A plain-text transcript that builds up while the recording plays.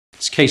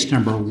It's case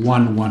number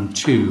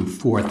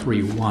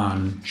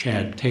 112431,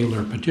 Chad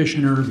Taylor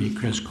petitioner v.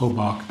 Kris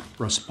Kobach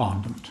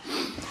respondent.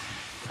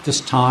 At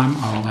this time,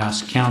 I will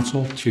ask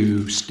counsel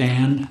to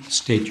stand,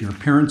 state your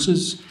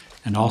appearances,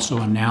 and also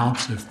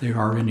announce if there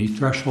are any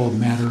threshold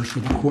matters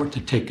for the court to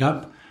take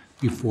up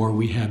before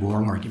we have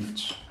oral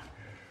arguments.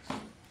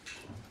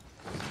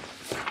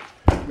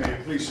 May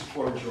it please the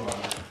court, Your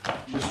Honor.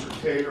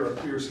 Mr. Taylor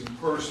appears in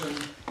person,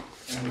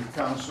 and with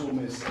counsel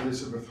Ms.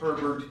 Elizabeth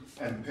Herbert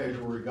and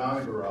Pedro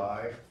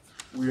Rigani-Garay,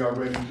 we are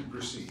ready to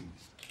proceed.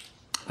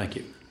 Thank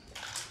you.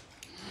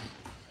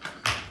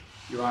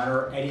 Your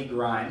Honor, Eddie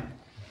Grine,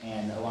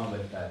 and along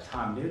with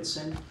Tom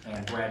Knudsen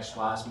and Brad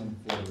Schlossman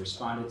for the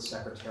respondent,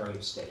 Secretary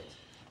of State.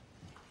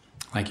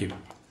 Thank you.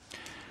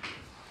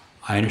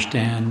 I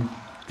understand,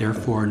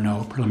 therefore,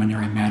 no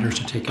preliminary matters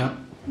to take up?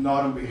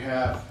 Not on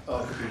behalf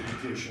of the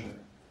petitioner.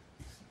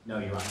 No,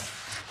 Your Honor.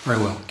 Very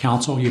well.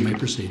 Counsel, you may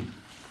proceed.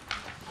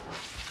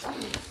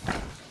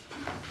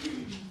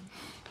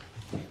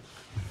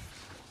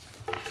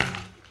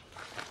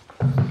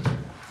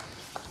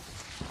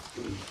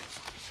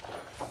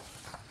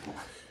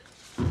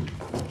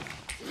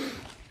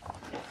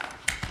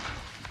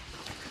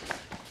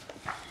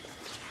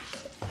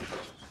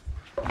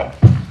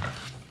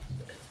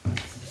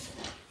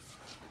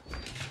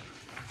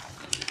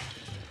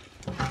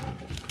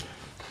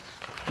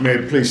 May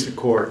it please the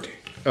court.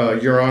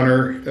 Your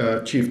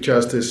Honor, Chief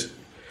Justice,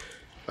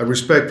 I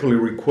respectfully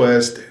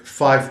request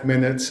 5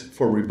 minutes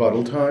for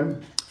rebuttal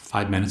time.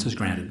 5 minutes is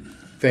granted.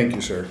 Thank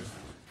you, sir.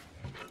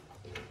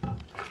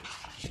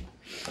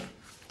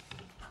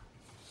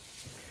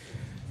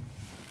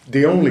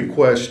 The only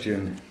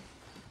question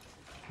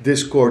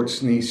this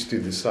court needs to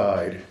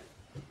decide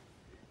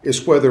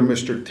is whether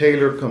Mr.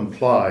 Taylor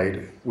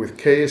complied with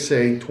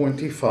KSA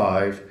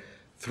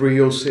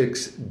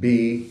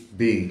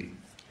 25306BB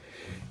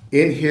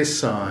in his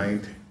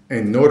signed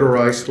and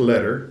notarized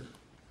letter,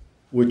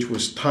 which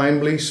was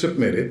timely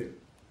submitted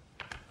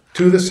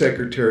to the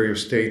Secretary of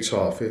State's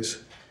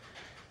office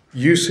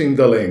using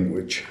the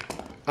language,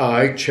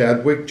 I,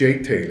 Chadwick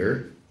J.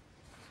 Taylor,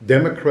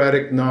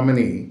 Democratic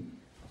nominee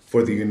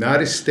for the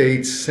United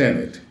States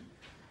Senate,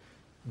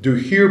 do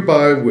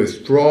hereby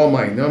withdraw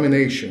my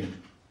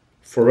nomination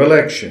for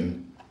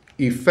election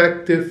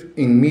effective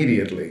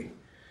immediately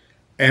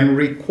and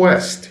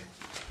request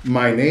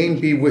my name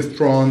be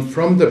withdrawn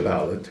from the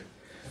ballot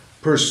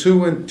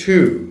pursuant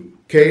to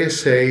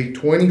KSA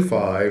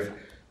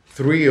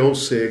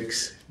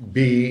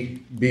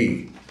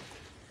 25306BB.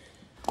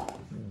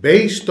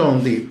 Based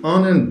on the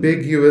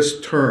unambiguous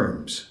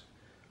terms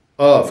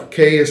of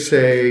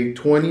KSA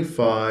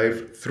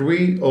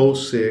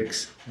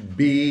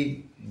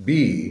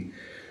 25306BB,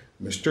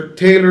 Mr.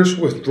 Taylor's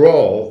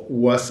withdrawal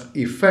was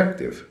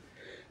effective,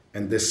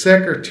 and the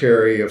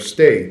Secretary of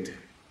State,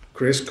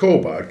 Kris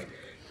Kobach,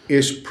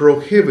 is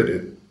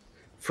prohibited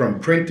from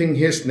printing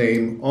his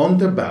name on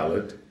the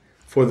ballot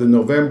for the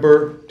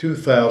November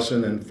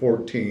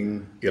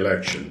 2014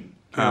 election.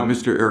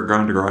 Mr.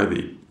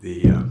 Rigani-Garay,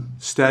 the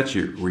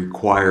statute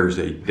requires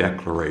a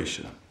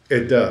declaration.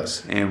 It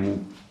does.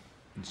 And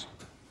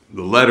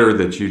the letter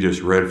that you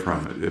just read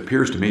from it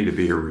appears to me to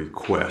be a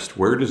request.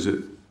 Where does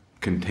it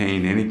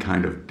contain any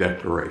kind of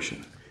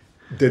declaration?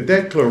 The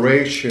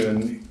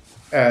declaration,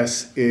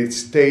 as it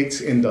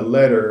states in the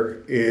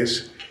letter,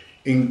 is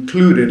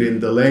included in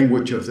the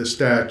language of the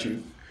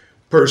statute.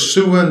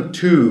 Pursuant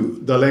to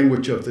the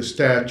language of the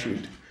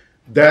statute,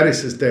 that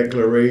is his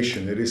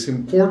declaration. It is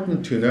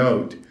important to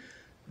note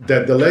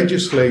that the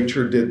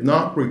legislature did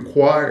not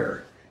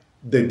require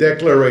the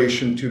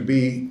declaration to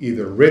be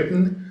either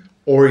written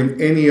or in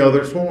any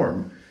other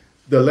form.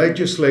 The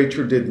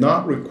legislature did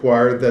not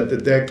require that the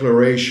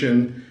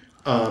declaration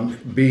that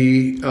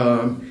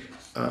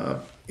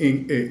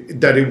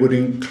it would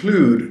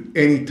include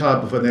any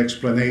type of an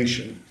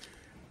explanation.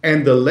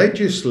 And the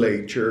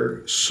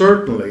legislature,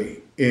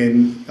 certainly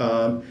in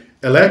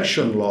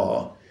election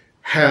law,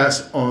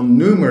 has on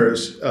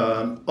numerous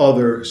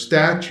other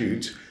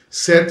statutes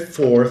set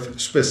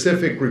forth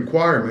specific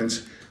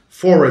requirements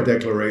for a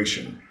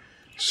declaration.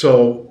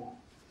 So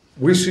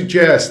we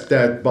suggest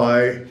that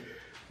by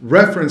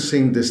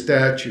referencing the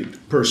statute,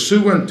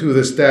 pursuant to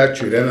the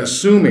statute, and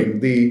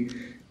assuming the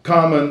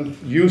common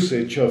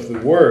usage of the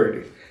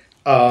word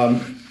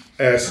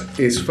as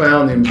is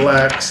found in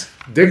Black's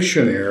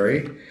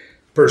dictionary,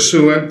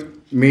 pursuant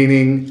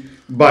meaning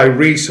by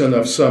reason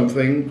of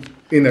something,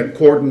 in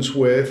accordance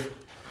with,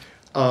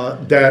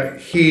 that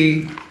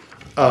he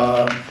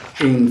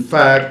in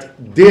fact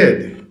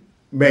did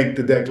make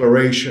the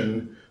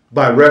declaration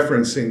by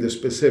referencing the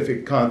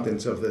specific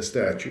contents of the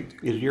statute.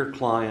 Is your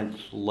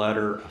client's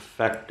letter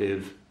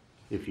effective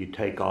if you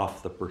take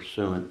off the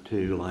pursuant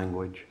to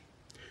language?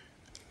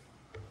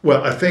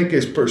 Well, I think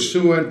it's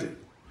pursuant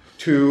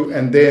to,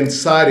 and then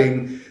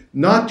citing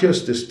not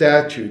just the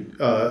statute,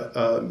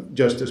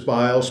 Justice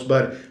Biles,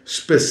 but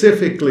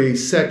specifically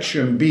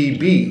Section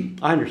BB.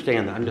 I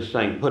understand that. I'm just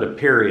saying put a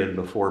period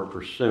before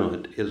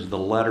pursuant. Is the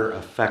letter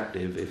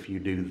effective if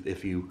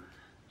you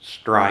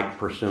strike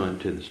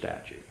pursuant to the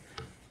statute?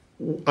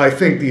 I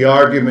think the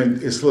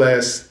argument is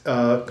less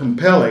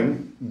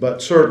compelling,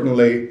 but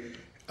certainly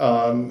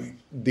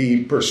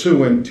the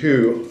pursuant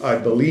to, I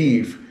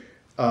believe,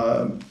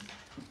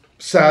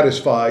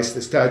 satisfies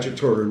the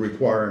statutory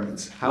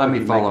requirements. Let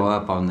me follow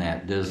up on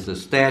that. Does the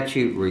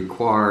statute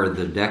require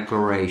the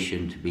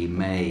declaration to be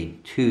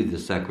made to the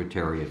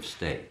Secretary of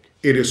State?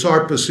 It is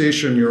our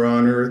position, Your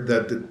Honor,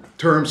 that the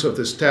terms of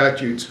the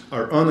statutes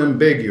are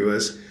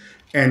unambiguous,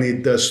 and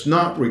it does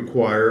not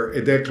require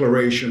a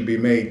declaration be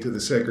made to the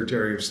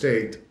Secretary of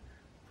State.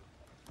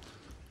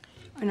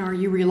 And are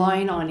you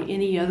relying on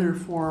any other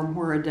form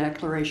where a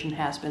declaration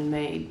has been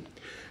made?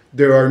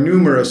 There are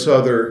numerous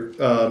other,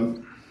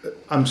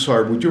 I'm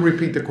sorry, would you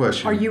repeat the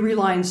question? Are you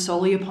relying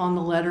solely upon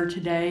the letter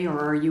today, or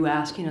are you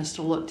asking us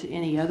to look to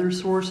any other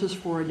sources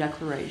for a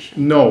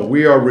declaration? No,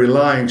 we are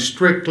relying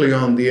strictly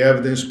on the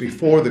evidence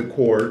before the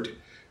court,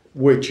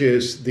 which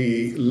is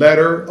the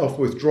letter of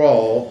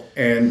withdrawal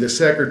and the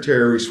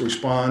Secretary's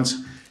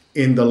response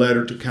in the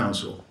letter to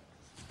counsel.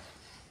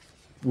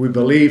 We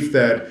believe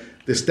that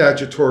the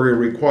statutory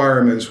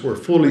requirements were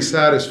fully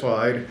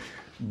satisfied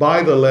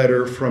by the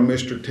letter from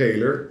Mr.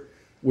 Taylor,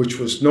 which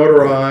was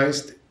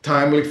notarized,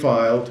 timely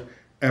filed,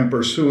 and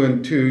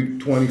pursuant to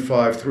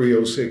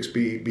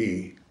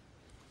 25306BB.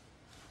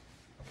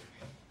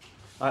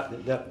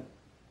 That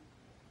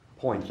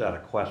points out a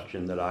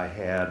question that I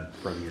had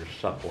from your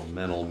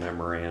supplemental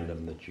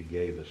memorandum that you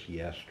gave us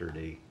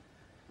yesterday.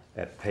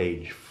 At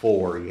page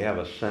 4, you have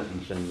a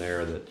sentence in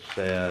there that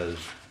says,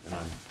 and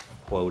I'm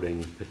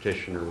quoting,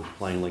 petitioner was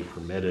plainly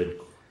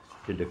permitted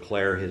to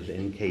declare his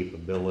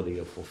incapability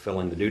of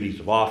fulfilling the duties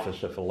of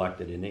office if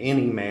elected in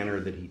any manner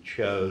that he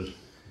chose,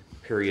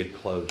 period,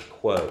 close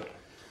quote.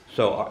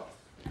 So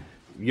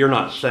you're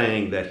not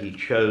saying that he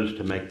chose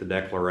to make the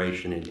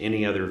declaration in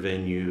any other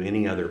venue,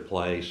 any other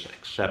place,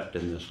 except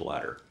in this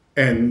letter?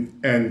 And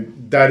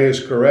that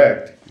is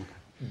correct.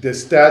 The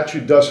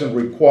statute doesn't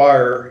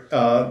require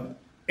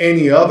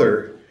any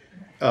other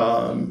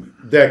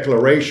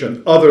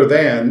declaration other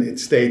than it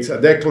states a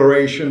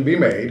declaration be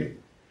made,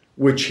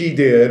 which he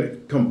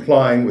did,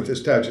 complying with the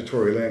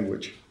statutory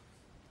language.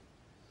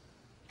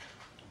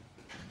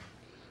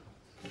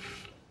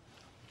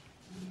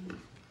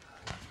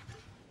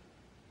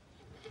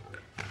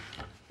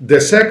 The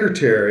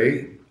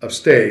Secretary of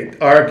State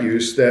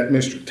argues that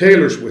Mr.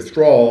 Taylor's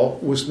withdrawal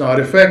was not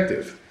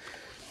effective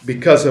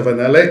because of an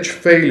alleged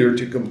failure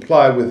to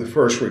comply with the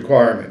first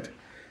requirement.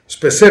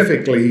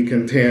 Specifically, he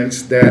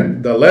contends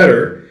that the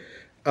letter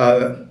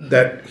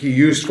that he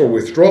used for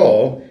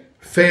withdrawal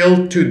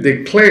failed to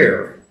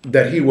declare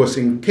that he was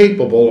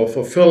incapable of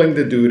fulfilling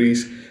the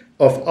duties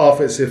of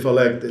office if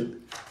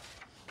elected.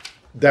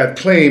 That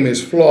claim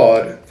is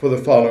flawed for the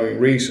following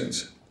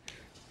reasons.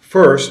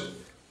 First,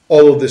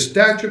 although the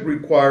statute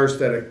requires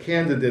that a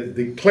candidate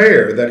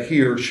declare that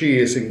he or she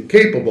is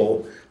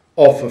incapable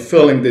of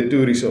fulfilling the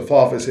duties of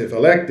office if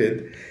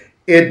elected,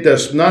 it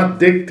does not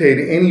dictate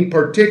any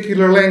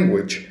particular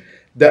language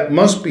that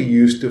must be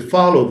used to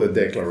follow the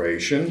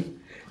declaration.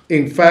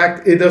 In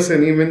fact, it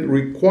doesn't even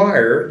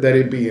require that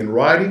it be in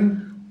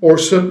writing or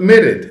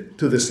submitted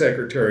to the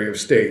Secretary of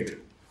State.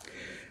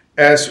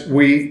 As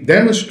we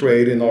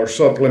demonstrate in our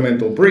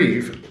supplemental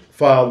brief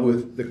filed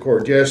with the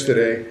court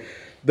yesterday,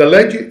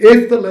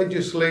 if the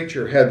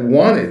legislature had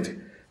wanted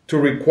to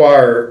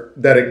require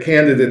that a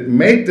candidate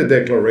make the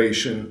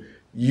declaration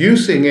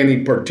using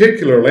any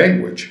particular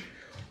language,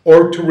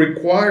 or to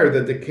require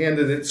that the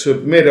candidate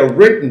submit a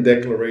written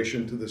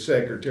declaration to the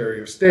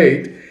Secretary of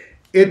State,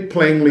 it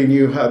plainly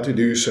knew how to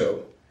do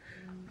so.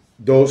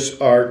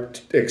 Those are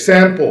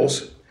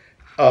examples,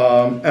 they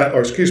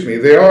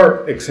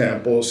are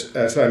examples,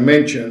 as I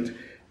mentioned,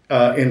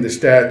 in the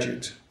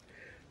statutes.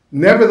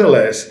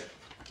 Nevertheless,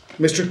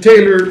 Mr.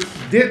 Taylor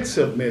did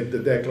submit the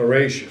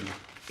declaration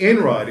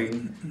in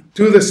writing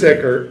to the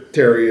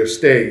Secretary of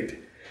State.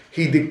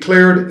 He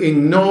declared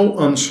in no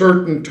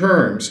uncertain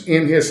terms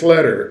in his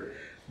letter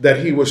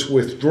that he was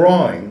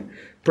withdrawing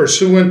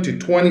pursuant to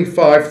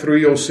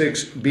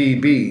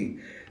 25306BB,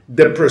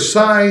 the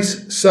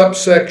precise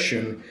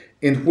subsection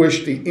in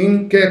which the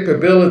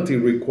incapability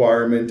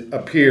requirement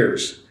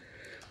appears.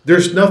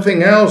 There's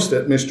nothing else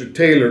that Mr.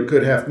 Taylor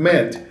could have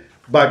meant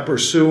by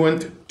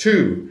pursuant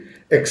to,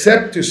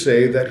 except to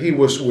say that he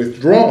was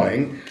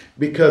withdrawing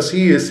because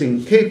he is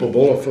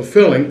incapable of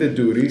fulfilling the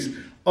duties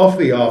of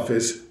the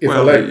office if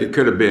elected. It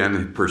could have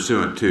been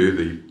pursuant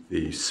to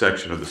the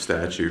section of the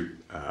statute,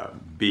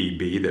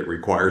 BB, that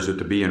requires it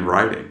to be in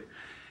writing.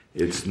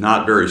 It's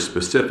not very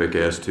specific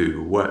as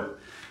to what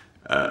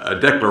a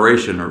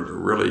declaration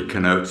really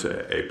connotes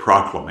a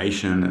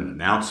proclamation, an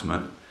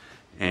announcement,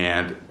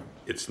 and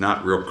it's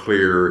not real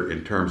clear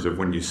in terms of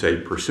when you say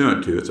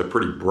pursuant to. It's a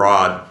pretty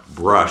broad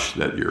brush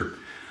that you're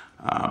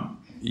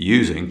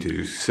using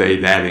to say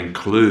that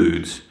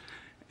includes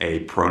a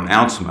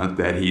pronouncement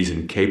that he's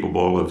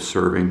incapable of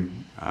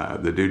serving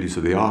the duties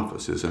of the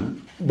office, isn't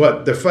it?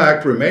 But the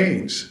fact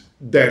remains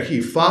that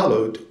he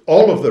followed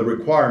all of the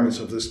requirements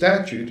of the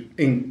statute,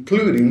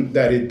 including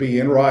that it be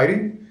in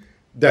writing,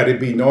 that it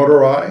be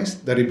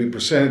notarized, that it be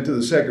presented to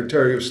the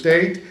Secretary of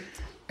State,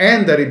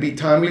 and that it be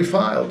timely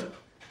filed.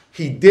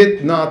 He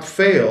did not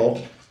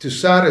fail to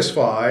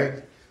satisfy,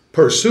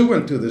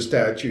 pursuant to the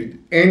statute,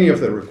 any of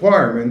the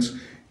requirements,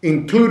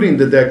 including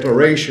the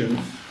declaration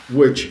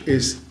which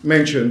is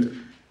mentioned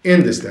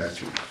in the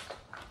statute.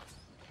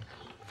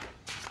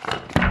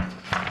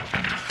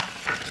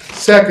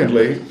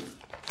 Secondly,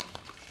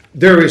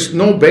 there is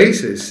no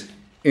basis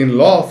in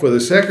law for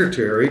the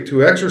Secretary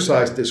to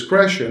exercise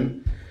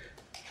discretion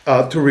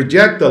to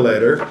reject the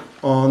letter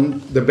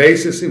on the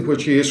basis in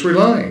which he is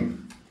relying.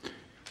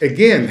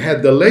 Again,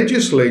 had the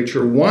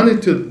legislature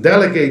wanted to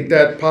delegate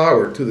that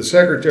power to the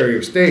Secretary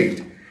of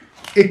State,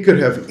 it could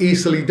have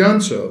easily done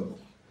so.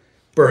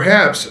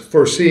 Perhaps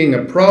foreseeing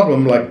a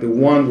problem like the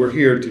one we're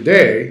here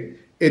today,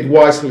 it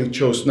wisely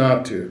chose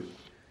not to.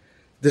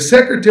 The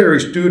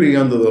Secretary's duty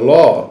under the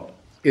law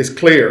is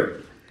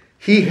clear.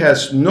 He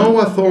has no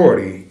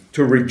authority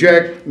to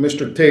reject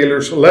Mr.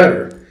 Taylor's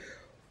letter,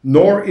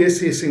 nor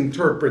is his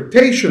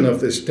interpretation of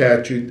the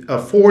statute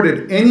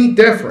afforded any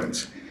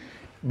deference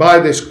by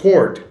this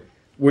court,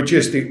 which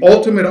is the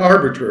ultimate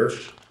arbiter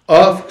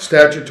of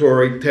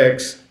statutory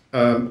text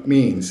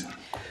means.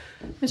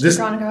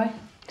 Mr.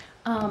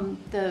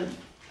 Groninger,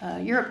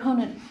 your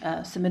opponent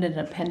submitted an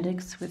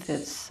appendix with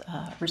its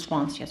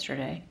response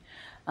yesterday.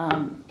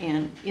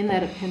 And in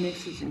that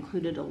appendix is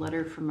included a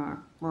letter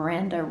from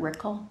Miranda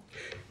Rickel.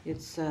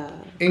 It's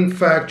In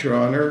fact, Your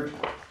Honor,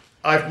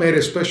 I've made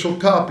a special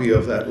copy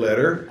of that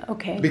letter.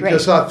 Okay,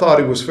 because great. I thought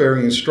it was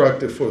very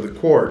instructive for the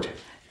court.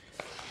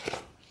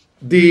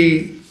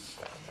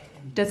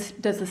 Does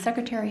the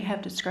Secretary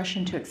have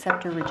discretion to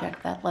accept or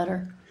reject that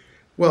letter?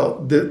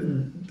 Well,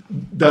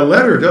 the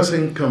letter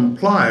doesn't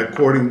comply,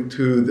 according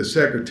to the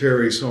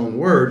Secretary's own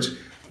words,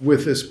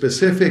 with the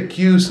specific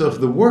use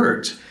of the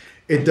words.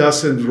 It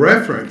doesn't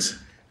reference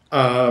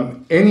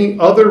any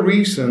other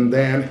reason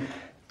than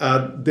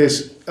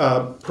this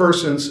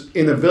person's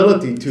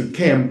inability to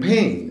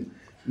campaign,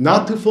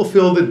 not to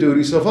fulfill the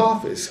duties of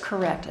office.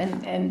 Correct,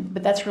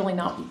 but that's really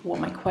not what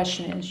my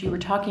question is. You were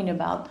talking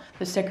about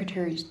the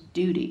Secretary's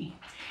duty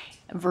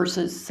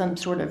versus some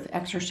sort of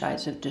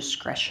exercise of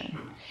discretion.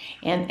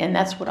 And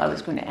that's what I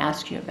was going to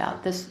ask you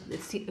about.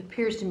 It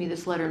appears to me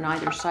this letter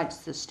neither cites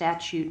the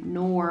statute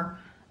nor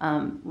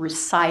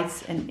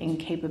recites an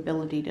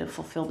incapability to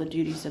fulfill the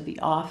duties of the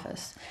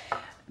office.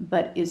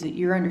 But is it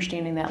your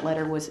understanding that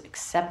letter was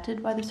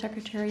accepted by the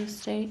Secretary of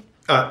State?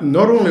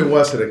 Not only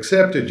was it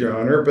accepted, Your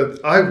Honor,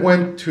 but I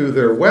went to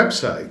their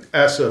website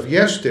as of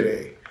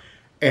yesterday,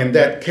 and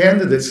that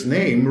candidate's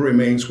name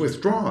remains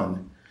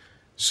withdrawn.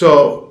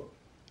 So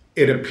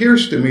it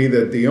appears to me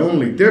that the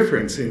only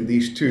difference in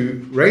these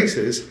two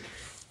races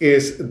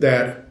is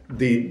that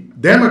the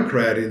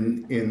Democrat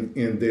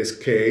in this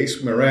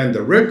case,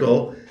 Miranda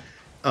Rickel,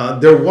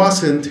 there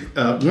wasn't,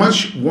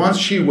 once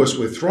she was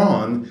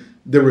withdrawn,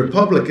 the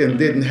Republican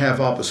didn't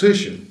have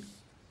opposition.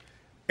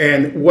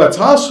 And what's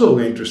also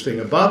interesting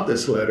about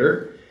this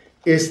letter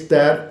is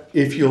that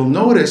if you'll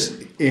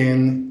notice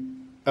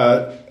in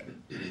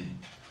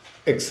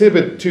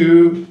Exhibit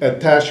 2,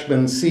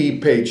 Attachment C,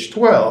 page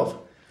 12,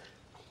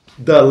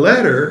 the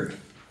letter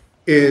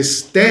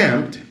is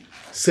stamped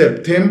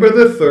September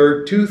the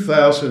 3rd,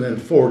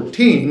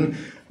 2014,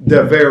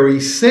 the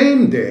very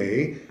same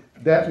day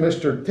that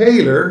Mr.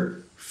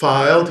 Taylor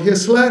filed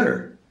his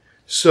letter.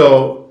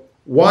 So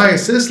why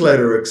is this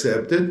letter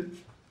accepted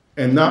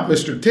and not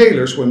Mr.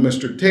 Taylor's when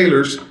Mr.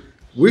 Taylor's,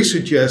 we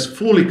suggest,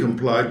 fully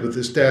complied with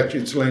the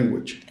statute's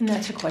language? And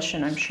that's a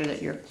question I'm sure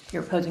that your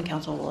opposing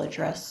counsel will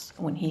address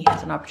when he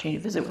has an opportunity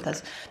to visit with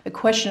us. The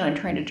question I'm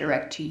trying to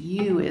direct to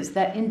you is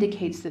that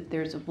indicates that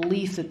there's a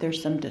belief that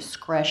there's some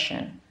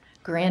discretion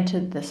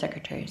granted the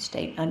Secretary of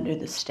State under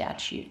the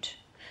statute,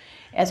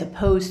 as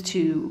opposed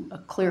to a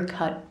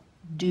clear-cut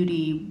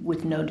duty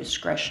with no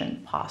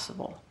discretion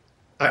possible.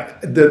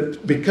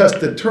 Because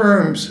the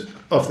terms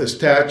of the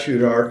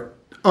statute are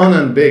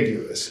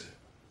unambiguous,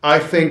 I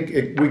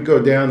think we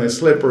go down a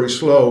slippery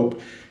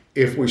slope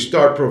if we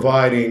start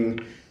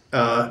providing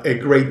a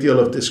great deal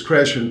of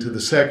discretion to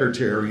the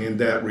Secretary in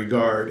that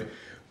regard.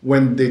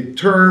 When the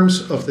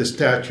terms of the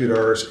statute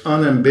are as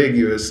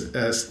unambiguous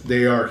as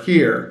they are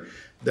here,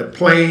 the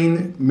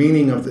plain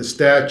meaning of the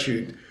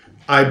statute,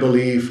 I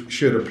believe,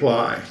 should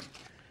apply.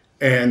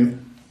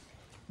 And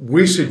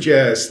we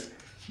suggest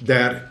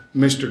that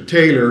Mr.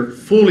 Taylor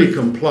fully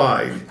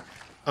complied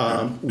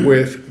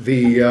with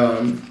the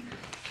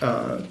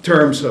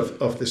terms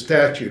of the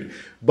statute.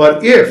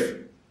 But if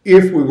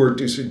we were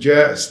to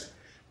suggest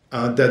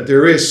that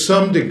there is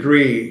some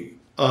degree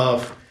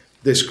of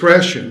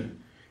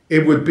discretion,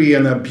 it would be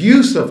an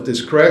abuse of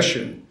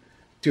discretion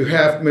to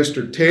have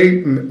Mr.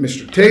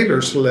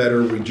 Taylor's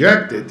letter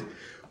rejected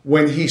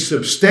when he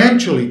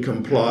substantially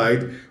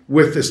complied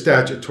with the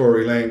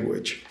statutory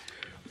language.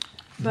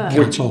 But,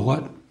 Counsel,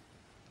 what?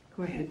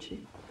 go ahead, Chief.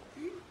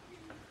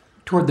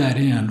 Toward that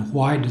end,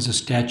 why does the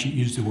statute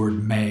use the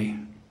word may?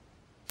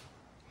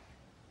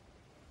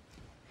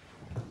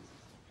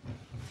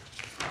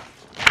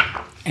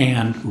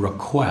 And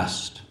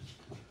request.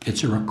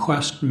 It's a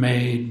request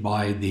made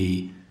by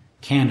the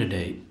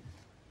candidate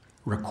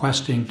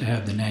requesting to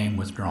have the name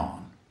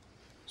withdrawn.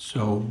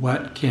 So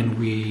what can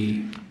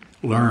we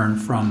learn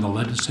from the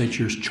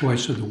legislature's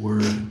choice of the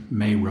word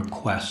may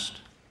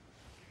request?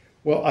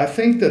 Well, I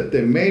think that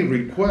the may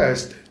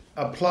request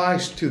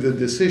applies to the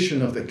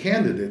decision of the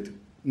candidate,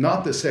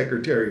 not the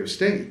Secretary of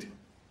State.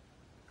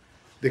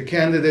 The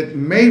candidate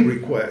may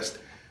request,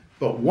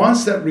 but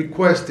once that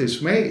request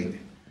is made,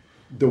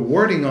 the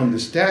wording on the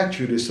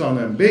statute is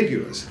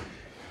unambiguous.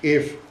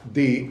 If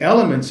the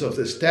elements of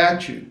the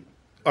statute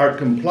are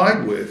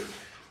complied with,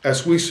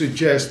 as we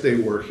suggest they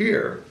were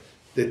here,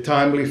 the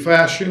timely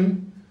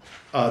fashion,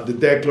 the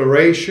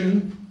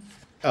declaration,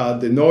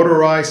 the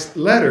notarized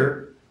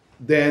letter,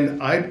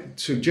 then I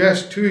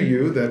suggest to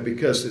you that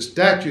because the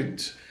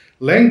statute's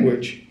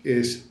language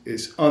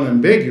is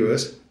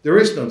unambiguous, there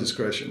is no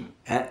discretion.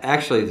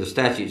 Actually, the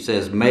statute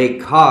says may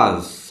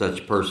cause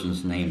such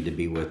person's name to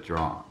be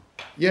withdrawn.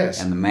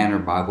 Yes. And the manner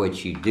by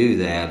which you do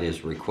that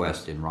is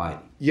request in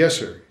writing. Yes,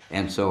 sir.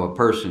 And so a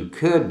person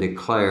could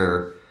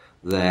declare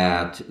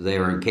that they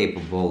are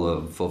incapable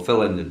of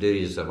fulfilling the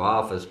duties of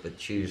office, but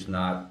choose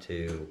not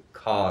to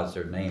cause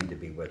their name to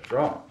be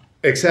withdrawn.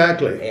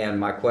 Exactly. And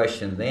my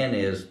question then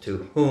is,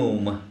 to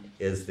whom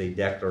is the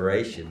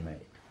declaration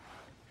made?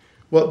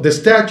 Well, the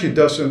statute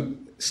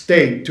doesn't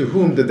state to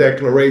whom the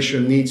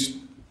declaration needs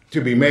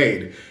to be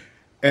made.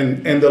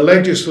 And the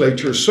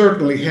legislature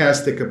certainly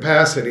has the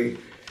capacity,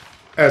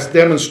 as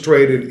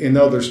demonstrated in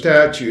other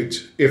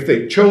statutes, if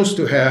they chose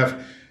to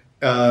have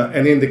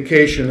an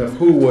indication of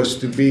who was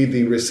to be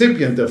the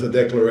recipient of the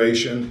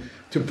declaration,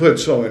 to put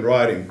so in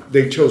writing.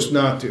 They chose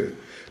not to.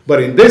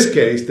 But in this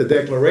case, the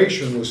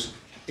declaration was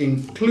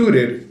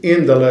included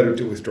in the letter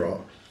to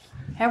withdraw.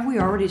 Have we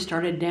already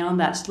started down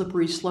that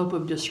slippery slope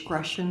of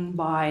discretion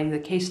by the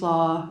case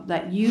law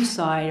that you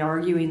cite,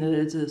 arguing that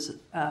it is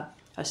a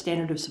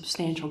standard of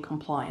substantial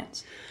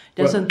compliance?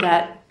 Doesn't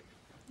that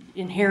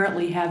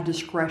inherently have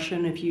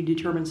discretion if you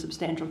determine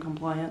substantial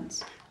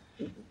compliance?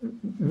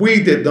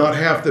 We did not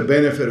have the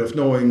benefit of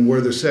knowing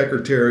where the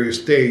Secretary of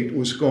State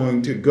was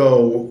going to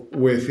go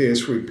with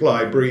his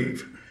reply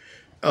brief.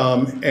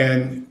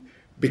 And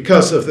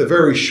because of the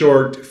very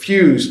short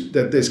fuse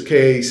that this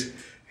case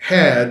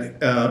had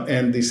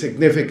and the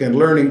significant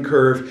learning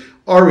curve,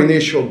 our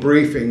initial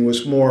briefing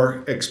was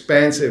more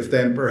expansive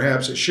than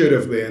perhaps it should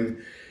have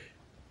been.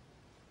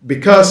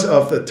 Because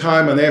of the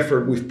time and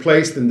effort we've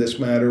placed in this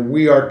matter,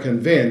 we are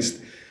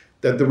convinced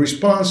that the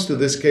response to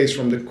this case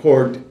from the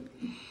court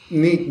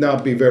need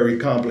not be very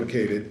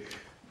complicated.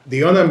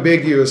 The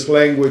unambiguous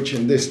language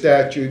in this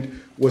statute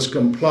was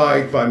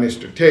complied by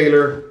Mr.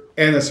 Taylor,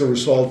 and as a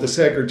result, the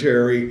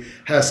Secretary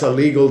has a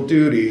legal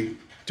duty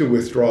to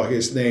withdraw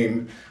his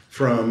name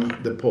from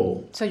the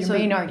poll. So your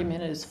main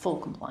argument is full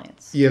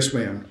compliance? Yes,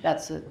 ma'am.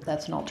 That's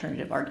an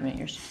alternative argument,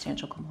 your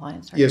substantial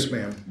compliance argument? Yes,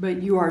 ma'am.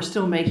 But you are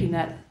still making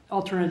that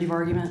alternative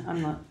argument?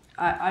 I'm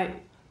not,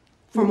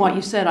 from what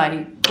you said,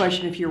 I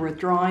question if you're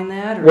withdrawing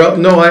that? Or? Well,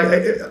 no,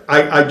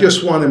 I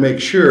just want to make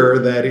sure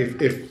that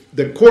if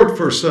the court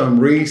for some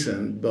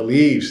reason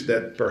believes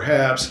that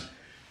perhaps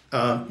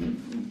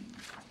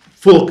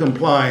full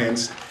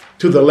compliance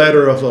to the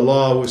letter of the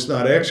law was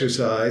not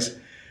exercised,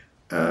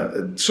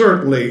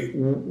 certainly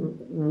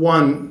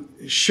one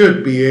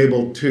should be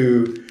able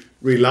to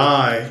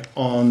rely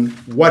on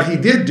what he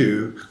did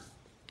do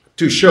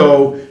to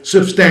show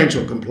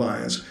substantial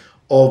compliance,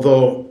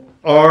 although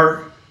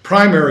our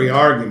primary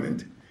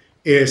argument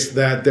is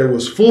that there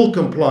was full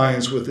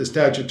compliance with the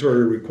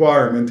statutory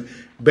requirement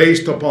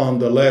based upon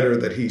the letter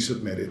that he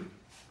submitted.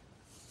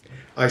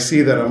 I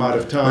see that I'm out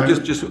of time.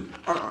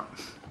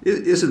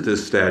 Isn't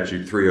this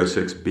statute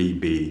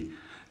 306BB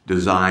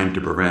designed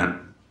to prevent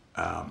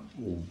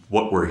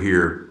what we're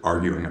here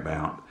arguing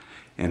about?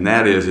 And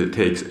that is, it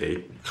takes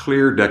a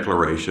clear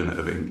declaration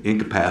of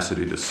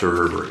incapacity to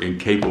serve or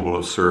incapable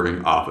of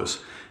serving office.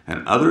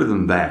 And other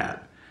than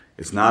that,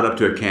 it's not up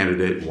to a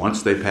candidate,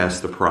 once they pass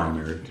the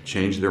primary, to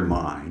change their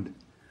mind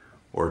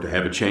or to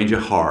have a change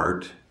of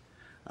heart.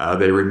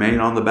 They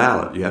remain on the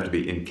ballot. You have to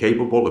be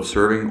incapable of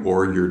serving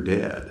or you're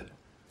dead.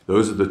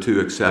 Those are the two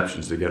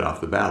exceptions to get off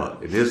the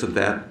ballot. It isn't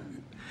that,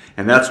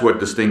 and that's what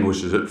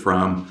distinguishes it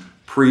from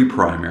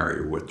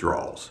pre-primary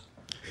withdrawals.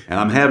 And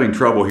I'm having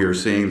trouble here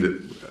seeing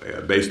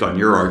that, based on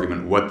your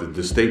argument, what the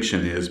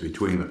distinction is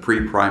between the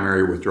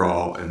pre-primary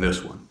withdrawal and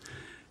this one.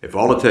 If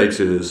all it takes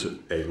is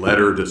a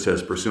letter that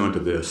says pursuant to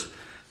this,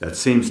 that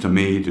seems to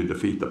me to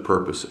defeat the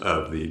purpose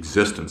of the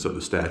existence of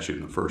the statute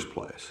in the first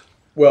place.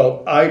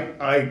 Well,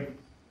 I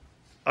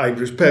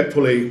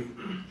respectfully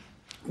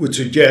would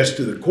suggest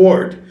to the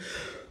court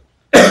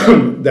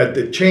that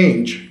the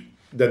change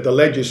that the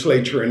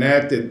legislature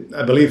enacted,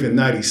 I believe in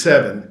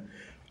 '97,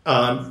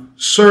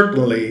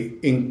 certainly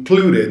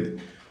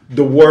included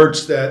the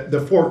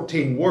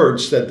 14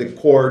 words that the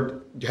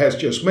court has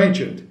just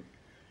mentioned.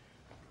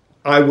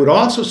 I would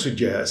also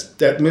suggest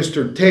that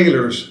Mr.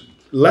 Taylor's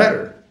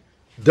letter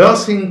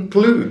does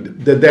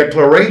include the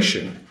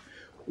declaration.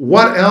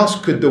 What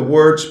else could the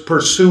words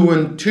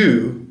pursuant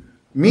to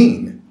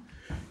mean?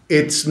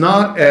 It's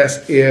not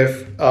as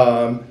if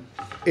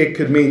it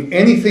could mean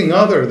anything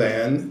other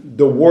than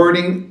the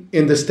wording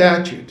in the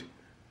statute.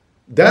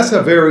 That's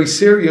a very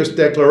serious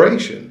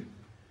declaration.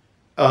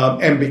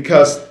 And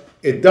because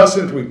it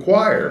doesn't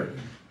require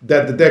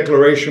that the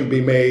declaration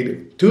be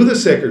made to the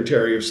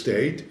Secretary of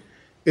State,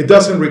 it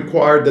doesn't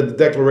require that the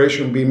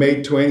declaration be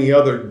made to any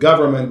other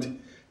government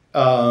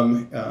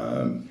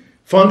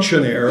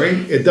functionary.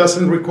 It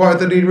doesn't require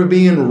that it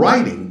be in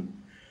writing.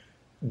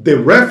 The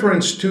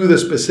reference to the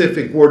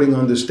specific wording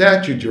on the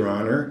statute, Your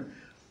Honor,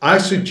 I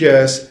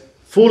suggest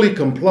fully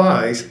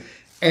complies,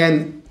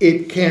 and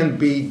it can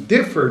be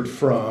differed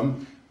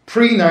from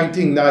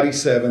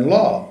pre-1997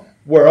 law,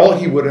 where all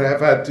he would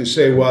have had to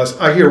say was,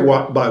 I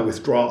hereby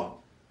withdraw.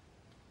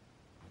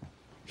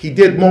 He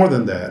did more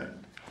than that.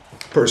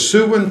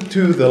 Pursuant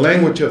to the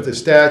language of the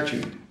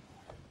statute,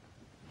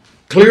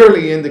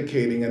 clearly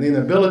indicating an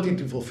inability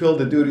to fulfill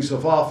the duties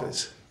of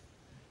office,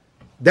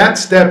 that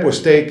step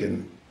was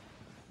taken.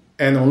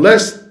 And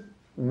unless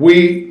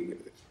we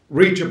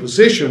reach a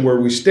position where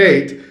we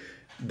state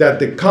that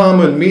the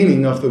common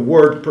meaning of the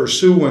word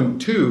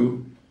pursuant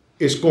to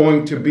is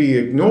going to be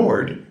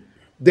ignored,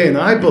 then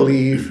I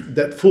believe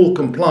that full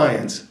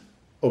compliance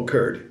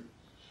occurred.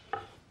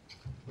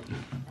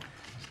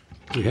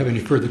 Do you have any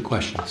further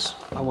questions?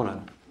 I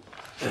want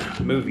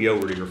to move you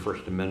over to your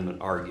First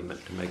Amendment argument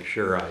to make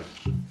sure I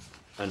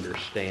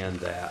understand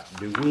that.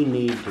 Do we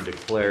need to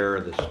declare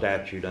the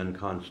statute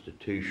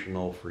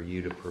unconstitutional for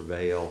you to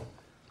prevail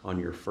on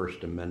your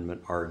First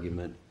Amendment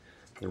argument?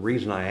 The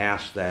reason I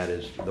ask that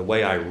is the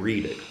way I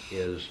read it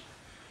is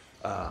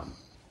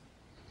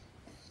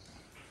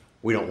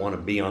we don't want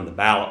to be on the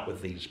ballot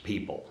with these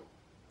people,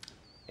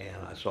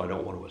 and so I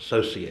don't want to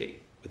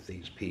associate with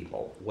these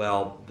people.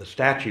 Well, the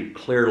statute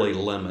clearly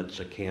limits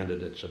a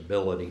candidate's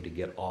ability to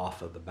get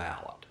off of the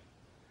ballot.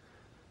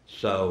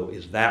 So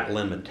is that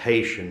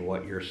limitation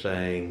what you're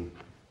saying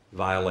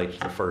violates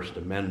the First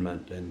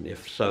Amendment? And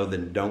if so,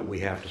 then don't we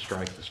have to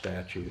strike the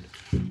statute?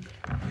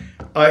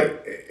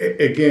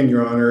 Again,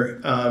 Your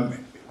Honor,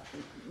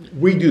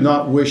 we do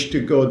not wish to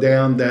go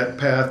down that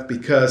path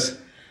because,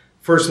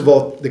 first of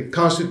all, the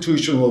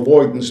constitutional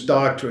avoidance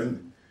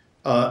doctrine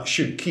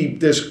should keep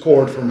this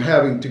court from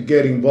having to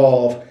get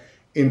involved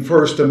in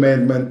First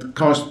Amendment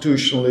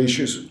constitutional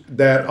issues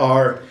that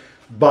are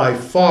by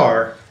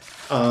far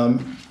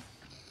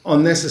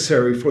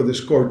unnecessary for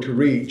this court to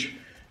reach.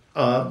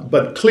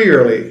 But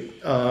clearly,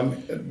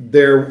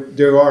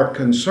 there are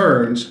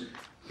concerns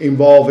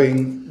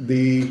involving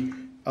the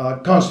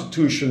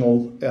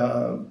constitutional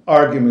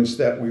arguments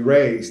that we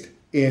raised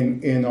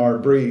in our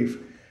brief.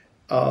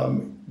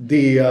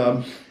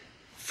 The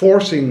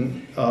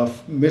forcing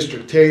of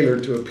Mr. Taylor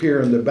to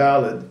appear on the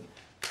ballot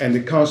and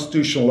the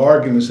constitutional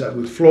arguments that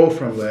would flow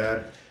from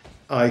that,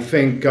 I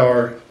think,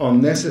 are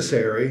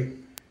unnecessary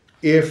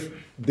if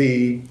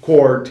the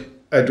court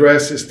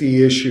addresses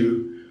the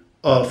issue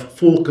of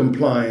full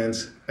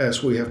compliance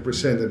as we have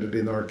presented it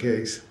in our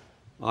case.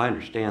 I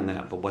understand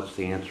that, but what's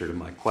the answer to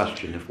my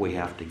question if we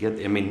have to get,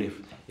 I mean,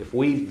 if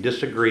we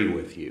disagree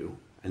with you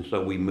and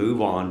so we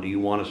move on, do you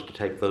want us to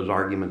take those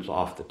arguments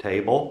off the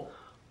table,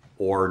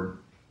 or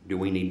do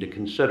we need to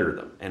consider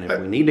them? And if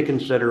we need to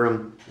consider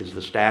them, is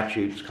the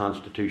statute's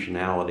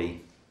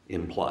constitutionality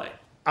in play?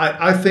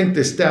 I think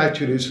the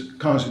statute is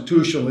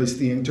constitutional. It's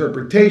the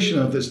interpretation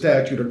of the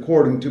statute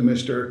according to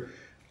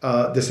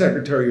the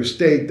Secretary of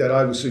State that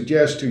I would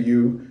suggest to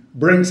you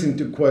brings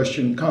into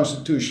question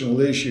constitutional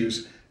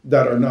issues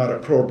that are not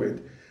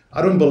appropriate.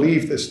 I don't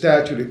believe the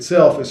statute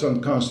itself is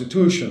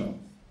unconstitutional,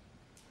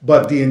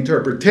 but the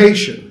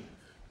interpretation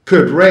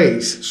could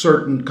raise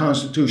certain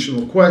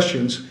constitutional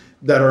questions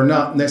that are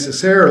not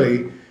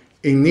necessarily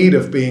in need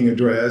of being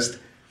addressed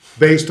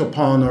based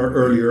upon our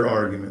earlier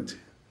argument.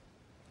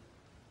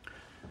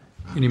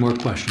 Any more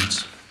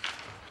questions?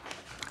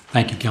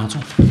 Thank you,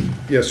 counsel.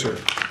 Yes, sir.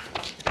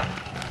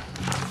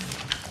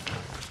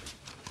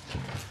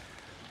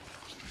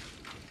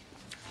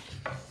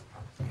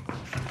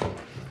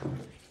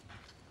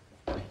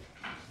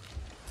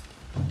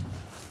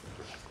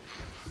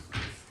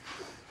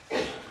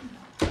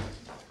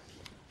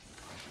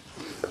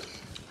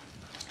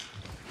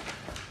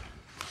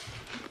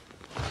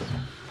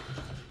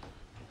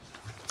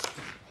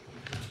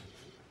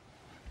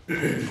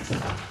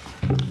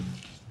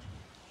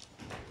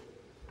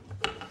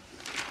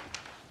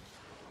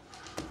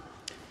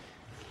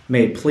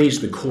 May it please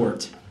the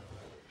court.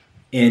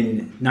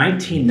 In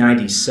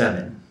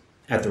 1997,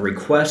 at the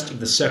request of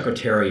the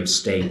Secretary of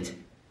State,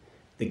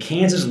 the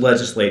Kansas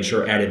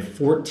legislature added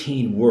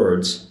 14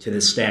 words to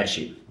the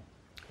statute.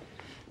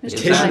 Is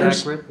that Petitioners-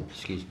 accurate?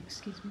 Excuse me.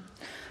 Excuse me.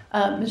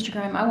 Mr.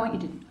 Graham, I want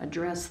you to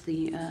address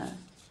the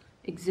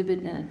exhibit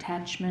and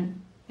attachment,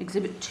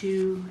 Exhibit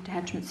 2,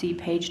 Attachment C,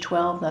 page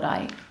 12 that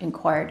I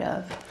inquired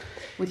of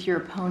with your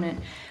opponent.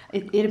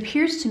 It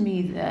appears to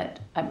me that,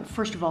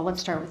 first of all, let's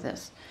start with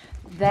this.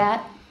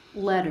 That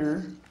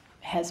letter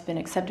has been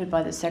accepted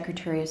by the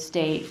Secretary of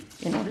State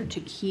in order to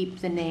keep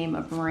the name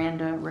of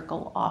Miranda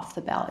Rickle off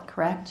the ballot,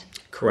 correct?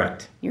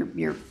 Correct.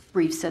 Your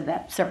brief said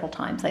that several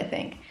times, I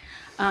think.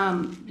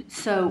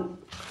 So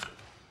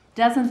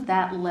doesn't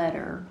that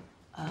letter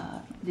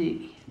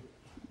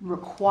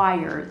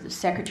require the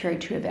secretary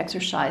to have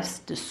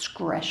exercised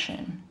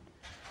discretion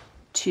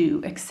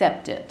to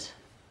accept it,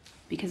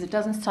 because it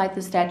doesn't cite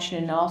the statute,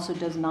 and it also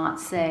does not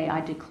say, I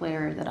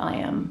declare that I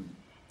am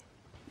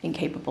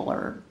incapable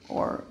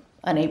or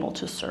unable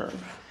to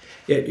serve.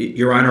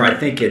 Your Honor, I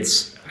think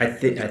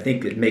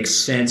it makes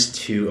sense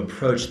to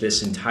approach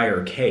this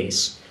entire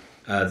case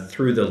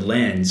through the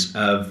lens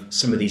of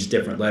some of these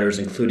different letters,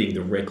 including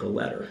the Rickle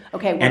letter.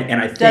 Okay, well, and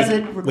I think does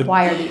it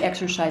require the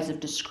exercise of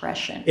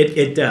discretion?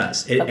 It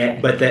does.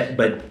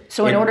 Okay.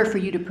 So in order for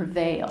you to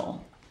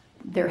prevail,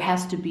 there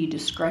has to be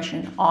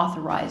discretion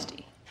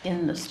authorized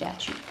in the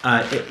statute.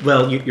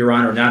 Well, Your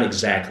Honor, not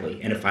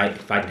exactly. And if I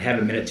could have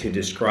a minute to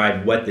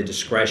describe what the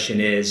discretion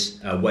is,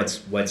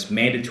 what's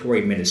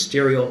mandatory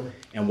ministerial,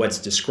 and what's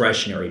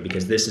discretionary,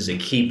 because this is a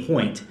key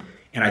point.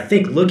 And I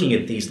think looking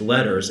at these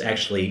letters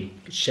actually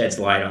sheds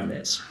light on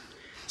this.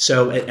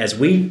 So as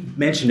we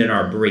mentioned in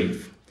our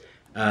brief,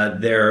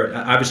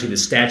 obviously the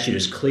statute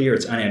is clear,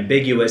 it's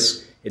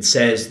unambiguous. It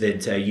says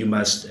that you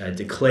must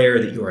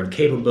declare that you are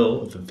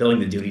incapable of fulfilling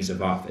the duties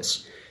of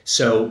office.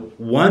 So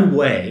one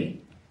way,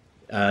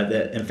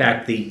 in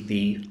fact,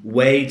 the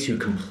way to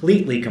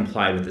completely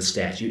comply with the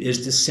statute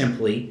is to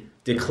simply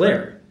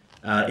declare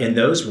in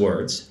those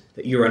words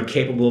that you're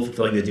incapable of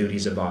fulfilling the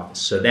duties of office.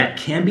 So that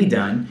can be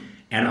done,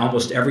 and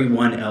almost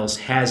everyone else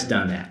has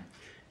done that.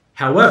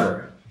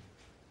 However,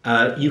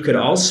 you could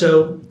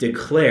also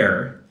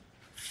declare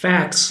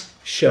facts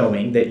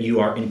showing that you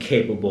are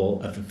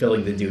incapable of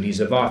fulfilling the duties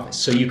of office.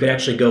 So you could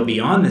actually go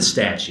beyond the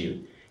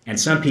statute, and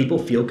some people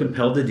feel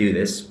compelled to do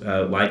this,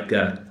 like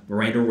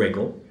Miranda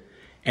Rickle,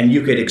 and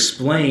you could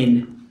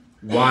explain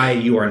why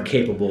you are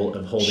incapable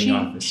of holding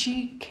office.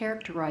 She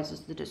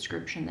characterizes the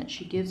description that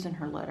she gives in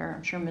her letter.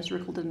 I'm sure Ms.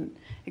 Rickle didn't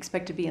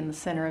expect to be in the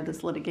center of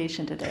this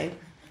litigation today.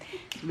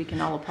 We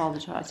can all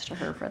apologize to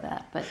her for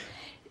that. But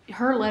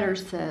her letter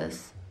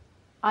says,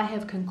 I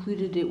have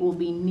concluded it will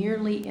be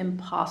nearly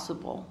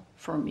impossible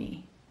for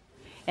me.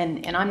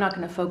 And I'm not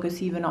going to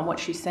focus even on what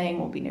she's saying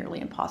will be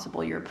nearly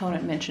impossible. Your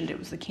opponent mentioned it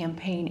was the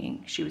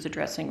campaigning she was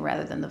addressing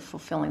rather than the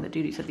fulfilling the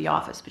duties of the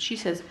office. But she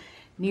says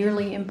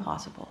nearly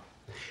impossible.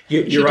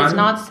 She does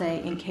not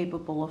say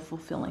incapable of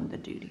fulfilling the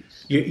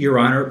duties. Your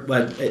Honor,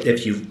 but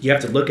if you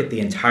have to look at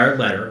the entire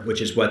letter,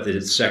 which is what the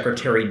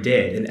Secretary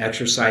did in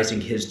exercising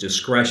his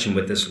discretion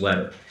with this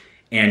letter,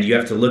 and you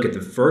have to look at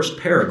the first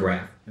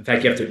paragraph. In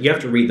fact, you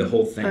have to read the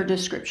whole thing. Her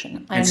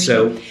description. And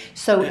so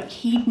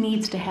he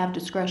needs to have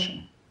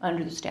discretion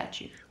under the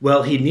statute.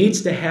 Well, he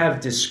needs to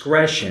have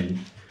discretion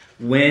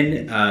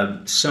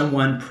when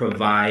someone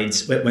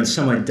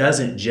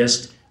doesn't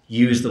just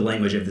use the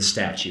language of the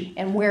statute.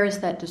 And where is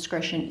that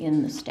discretion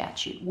in the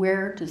statute?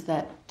 Where does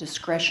that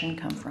discretion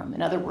come from?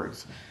 In other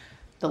words,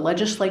 the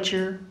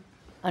legislature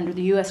under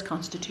the U.S.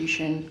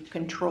 Constitution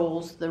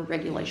controls the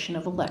regulation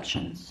of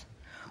elections.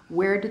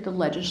 Where did the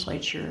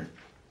legislature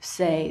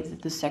say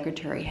that the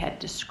Secretary had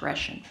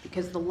discretion?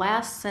 Because the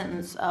last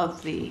sentence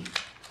of the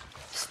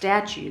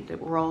statute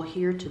that we're all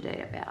here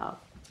today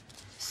about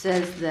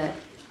says that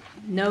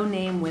no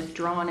name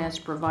withdrawn as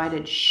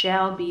provided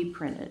shall be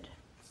printed.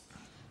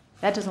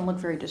 That doesn't look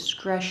very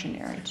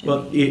discretionary to me.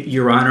 Well,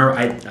 Your Honor,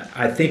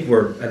 I think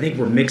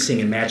we're mixing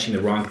and matching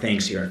the wrong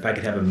things here. If I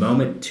could have a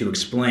moment to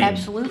explain.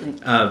 Absolutely.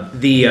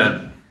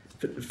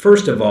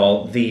 First of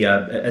all,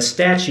 a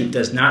statute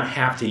does not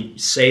have to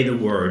say the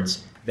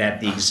words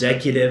that the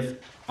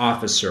executive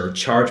officer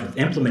charged with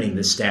implementing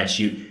the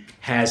statute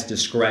has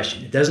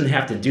discretion. It doesn't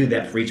have to do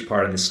that for each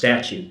part of the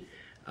statute.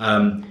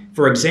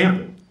 For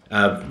example,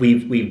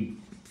 we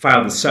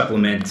filed a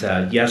supplement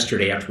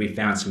yesterday after we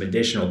found some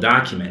additional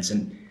documents,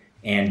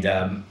 and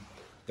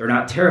they're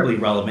not terribly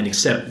relevant,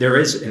 except there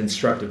is an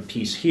instructive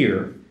piece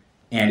here,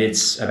 and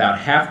it's about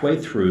halfway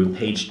through,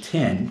 page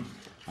 10,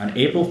 on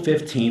April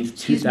 15th,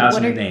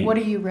 2008. What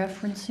are you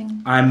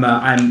referencing? I'm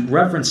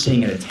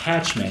referencing an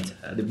attachment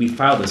that we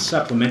filed a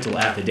supplemental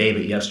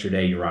affidavit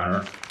yesterday, Your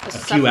Honor, a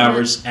few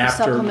hours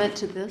after. A supplement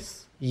to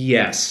this?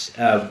 Yes.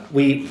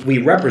 We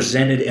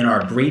represented in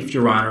our brief,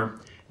 Your Honor,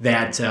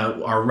 that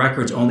our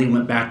records only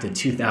went back to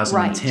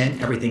 2010.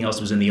 Right. Everything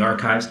else was in the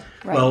archives.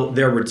 Right. Well,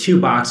 there were 2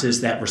 boxes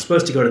that were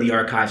supposed to go to the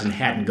archives and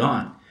hadn't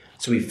gone.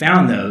 So we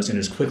found those, and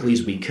as quickly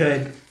as we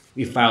could,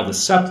 we filed a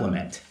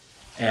supplement.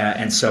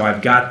 And so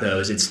I've got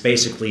those. It's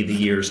basically the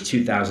years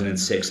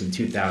 2006 and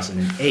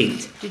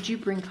 2008. Did you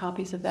bring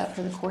copies of that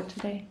for the court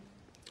today?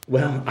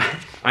 Well,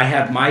 I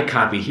have my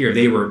copy here.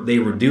 They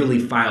were duly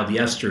filed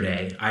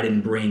yesterday. I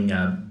didn't bring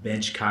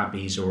bench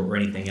copies or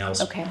anything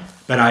else. Okay.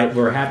 But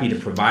we're happy to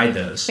provide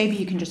those. Maybe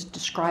you can just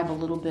describe a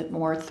little bit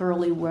more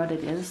thoroughly what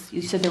it is.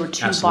 You said there were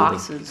 2 Absolutely.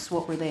 Boxes.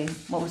 What were they?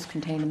 What was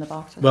contained in the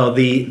boxes? Well,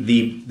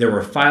 there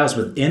were files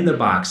within the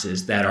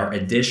boxes that are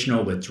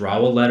additional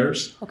withdrawal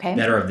letters. Okay.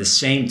 That are of the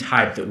same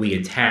type that we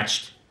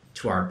attached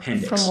to our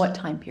appendix. From what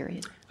time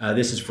period?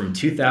 This is from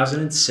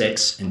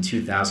 2006 and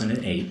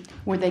 2008.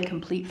 Were they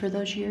complete for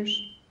those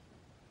years?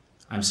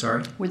 I'm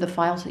sorry? Were the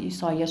files that you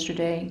saw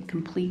yesterday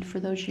complete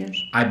for those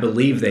years? I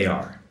believe they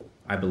are.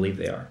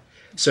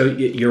 So,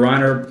 Your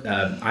Honor,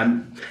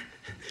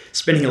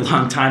 spending a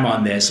long time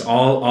on this,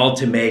 all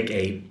to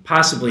make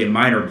possibly a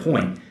minor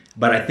point,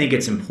 but I think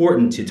it's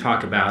important to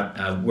talk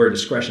about where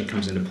discretion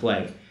comes into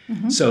play.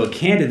 So a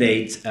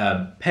candidate,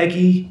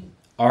 Peggy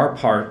R.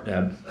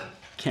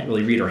 Can't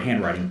really read her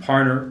handwriting,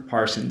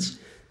 Parsons,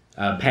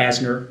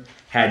 Pasner,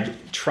 had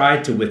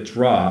tried to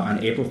withdraw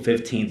on April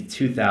 15th,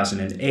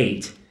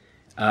 2008,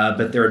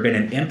 but there had been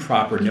an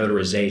improper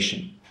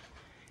notarization.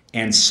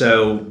 And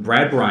so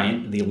Brad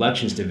Bryant, the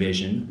Elections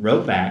Division,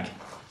 wrote back,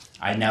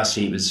 I now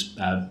see it was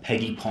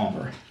Peggy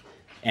Palmer,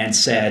 and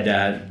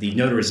said the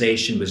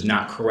notarization was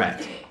not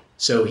correct.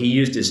 So he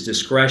used his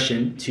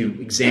discretion to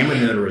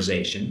examine the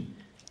notarization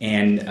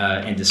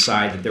and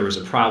decide that there was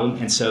a problem.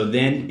 And so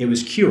then it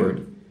was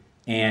cured,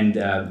 and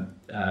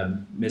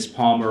Ms.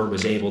 Palmer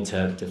was able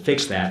to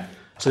fix that.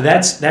 So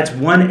that's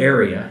one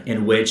area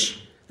in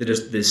which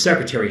the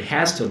Secretary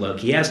has to look.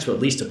 He has to at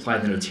least apply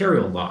the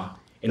notarial law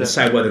and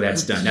decide whether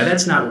that's done. Now,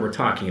 that's not what we're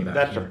talking about.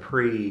 That's here. a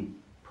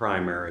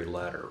pre-primary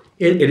letter.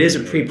 It is a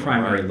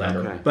pre-primary letter,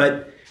 okay.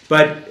 but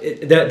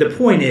the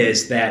point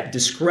is that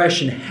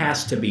discretion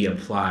has to be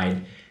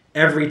applied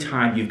every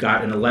time you've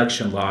got an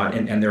election law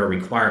and there are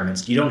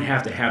requirements. You don't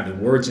have to have the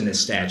words in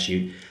this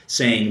statute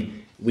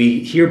saying,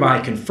 we hereby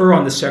confer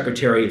on the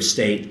Secretary of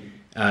State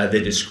the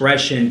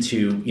discretion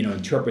to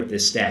interpret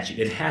this statute.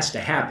 It has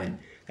to happen.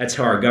 That's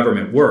how our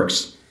government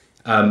works.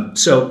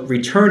 So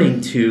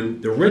returning to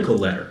the Rickle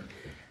letter,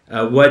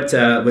 what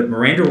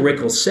Miranda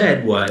Rickle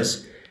said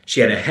was she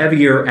had a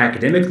heavier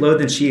academic load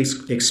than she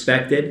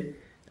expected.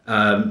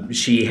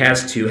 She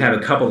has to have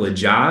a couple of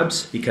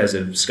jobs because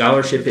of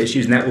scholarship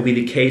issues, and that will be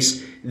the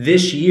case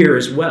this year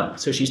as well.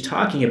 So she's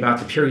talking about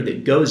the period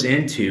that goes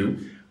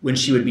into when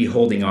she would be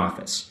holding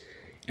office.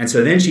 And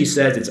so then she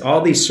says it's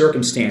all these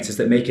circumstances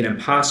that make it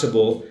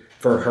impossible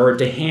for her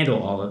to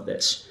handle all of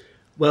this.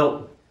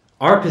 Well,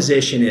 our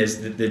position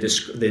is that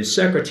the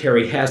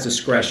Secretary has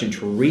discretion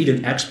to read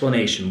an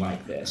explanation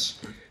like this,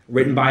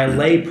 written by a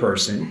lay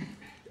person,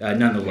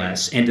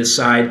 nonetheless, and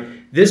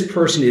decide this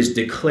person is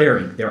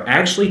declaring. They're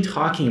actually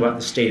talking about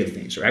the state of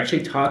things. They're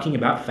actually talking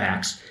about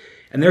facts,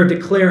 and they're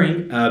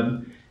declaring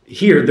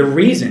here the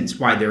reasons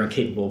why they're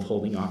incapable of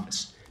holding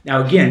office.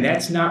 Now, again,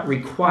 that's not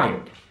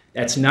required.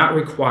 That's not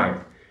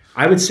required.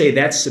 I would say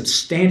that's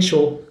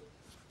substantial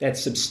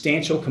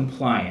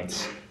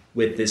compliance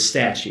with this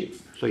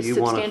statute. So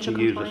you want us to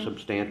Substantial use a compliance?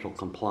 substantial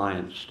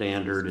compliance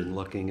standard in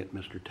looking at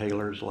Mr.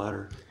 Taylor's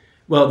letter?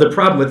 Well, the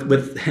problem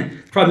with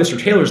Mr.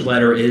 Taylor's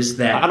letter is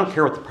that I don't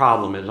care what the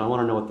problem is. I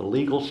want to know what the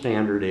legal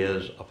standard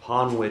is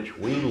upon which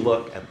we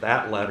look at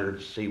that letter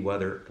to see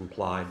whether it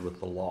complied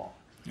with the law.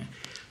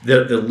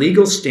 the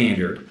legal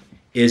standard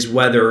is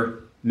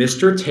whether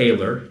Mr.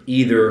 Taylor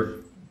either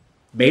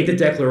made the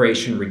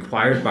declaration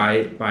required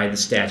by the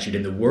statute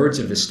in the words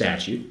of the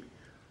statute,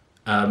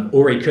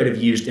 or he could have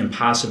used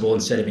impossible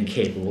instead of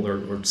incapable,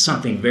 or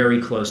something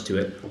very close to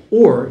it,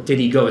 or did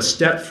he go a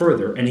step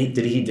further and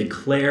did he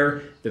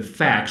declare the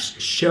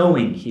facts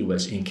showing he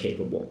was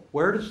incapable?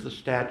 Where does the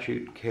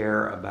statute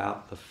care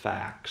about the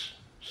facts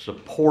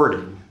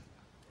supporting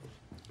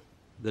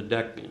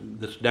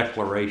this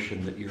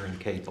declaration that you're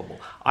incapable?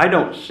 I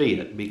don't see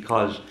it,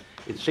 because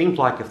it seems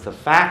like if the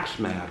facts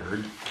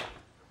mattered,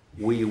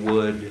 we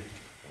would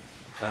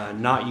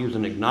not use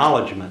an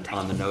acknowledgement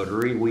on the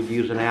notary, we'd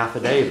use an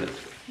affidavit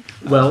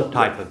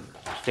type of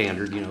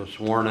standard,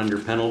 sworn under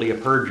penalty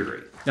of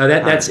perjury. Now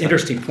that's an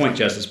interesting point,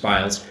 Justice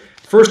Biles.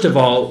 First of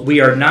all, we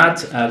are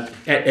not,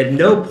 at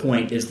no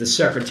point is the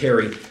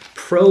Secretary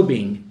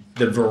probing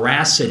the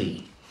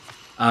veracity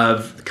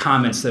of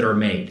comments that are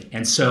made.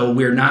 And so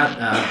we're not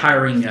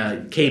hiring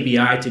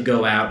KBI to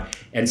go out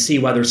and see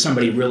whether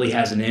somebody really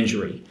has an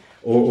injury,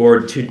 or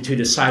to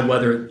decide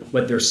whether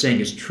what they're saying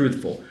is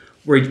truthful.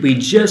 We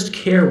just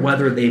care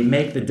whether they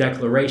make the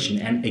declaration.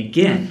 And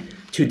again,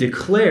 to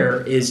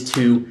declare is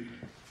to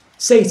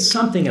say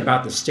something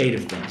about the state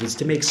of things. It's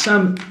to make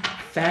some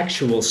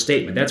factual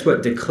statement. That's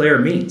what declare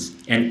means.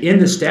 And in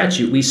the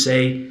statute, we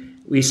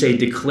say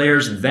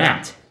declares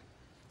that.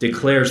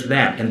 Declares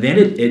that. And then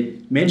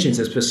it mentions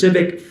a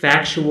specific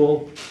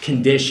factual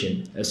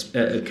condition,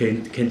 a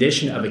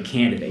condition of a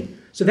candidate.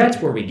 So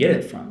that's where we get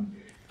it from.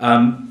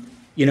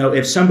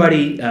 If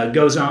somebody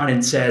goes on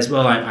and says,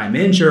 well, I'm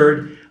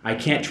injured, I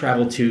can't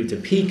travel to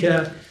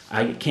Topeka,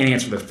 I can't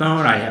answer the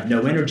phone, I have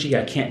no energy,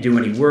 I can't do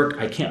any work,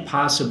 I can't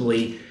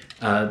possibly,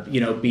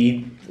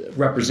 be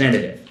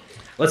representative.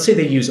 Let's say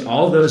they use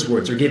all those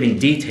words, they're giving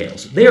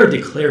details. They are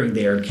declaring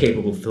they are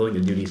incapable of filling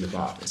the duties of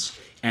office.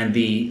 And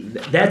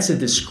that's a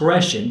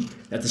discretion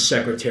that the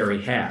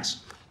Secretary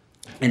has.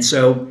 And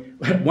so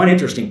one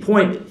interesting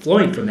point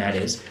flowing from that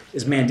is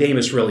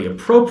mandamus really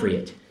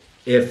appropriate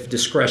if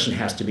discretion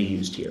has to be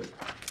used here?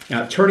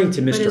 Now, turning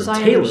to Mr. But as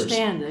I Taylor's...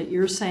 understand it,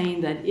 you're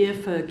saying that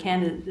if a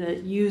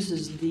candidate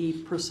uses the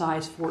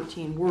precise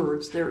 14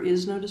 words, there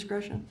is no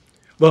discretion?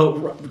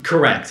 Well,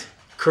 correct.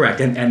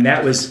 And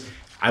that was...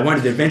 I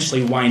wanted to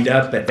eventually wind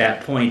up at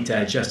that point,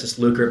 Justice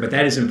Luker, but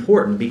that is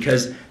important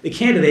because the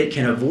candidate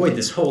can avoid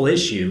this whole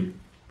issue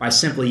by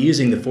simply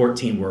using the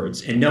 14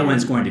 words, and no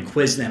one's going to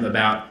quiz them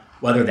about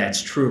whether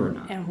that's true or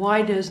not. And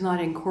why does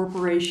not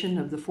incorporation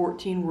of the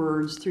 14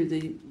 words through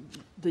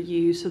the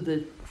use of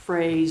the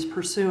phrase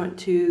pursuant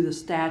to the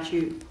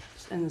statute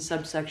and the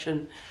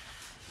subsection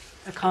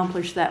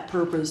accomplish that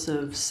purpose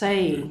of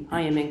saying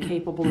I am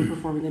incapable of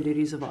performing the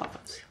duties of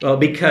office? Well,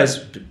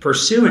 because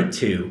pursuant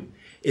to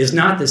is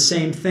not the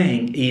same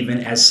thing even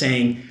as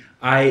saying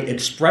I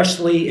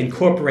expressly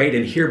incorporate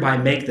and hereby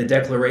make the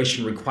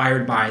declaration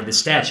required by the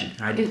statute.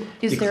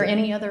 Is there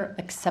any other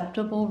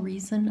acceptable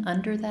reason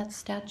under that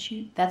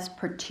statute, that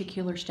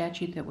particular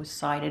statute that was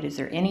cited? Is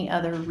there any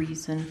other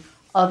reason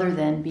other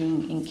than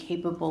being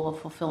incapable of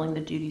fulfilling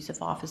the duties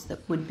of office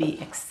that would be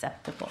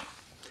acceptable?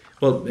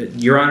 Well,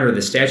 Your Honor,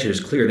 the statute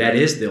is clear. That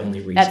is the only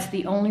reason. That's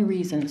the only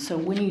reason. So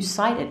when you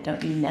cite it,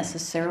 don't you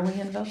necessarily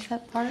invoke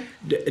that part?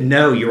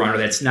 No, Your Honor,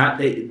 that's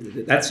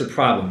the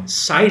problem.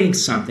 Citing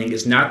something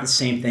is not the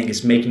same thing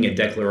as making a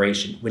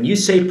declaration. When you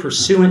say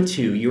pursuant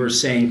to, you are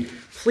saying,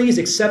 please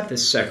accept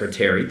this,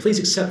 Secretary. Please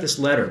accept this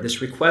letter,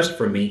 this request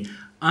from me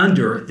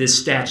under this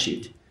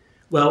statute.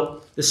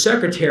 Well, the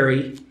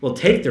Secretary will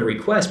take the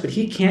request, but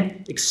he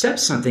can't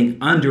accept something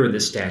under the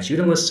statute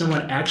unless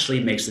someone actually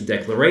makes the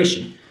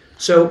declaration.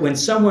 So when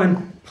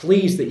someone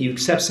pleads that you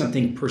accept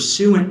something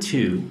pursuant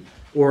to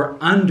or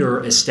under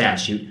a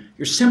statute,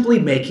 you're simply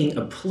making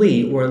a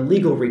plea or a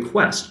legal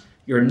request.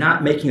 You're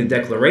not making a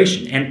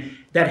declaration. And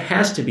that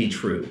has to be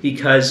true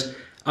because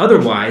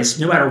otherwise,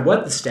 no matter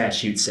what the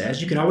statute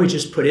says, you can always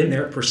just put in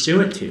there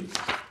pursuant to.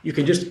 You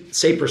can just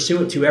say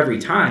pursuant to every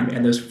time,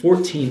 and those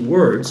 14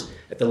 words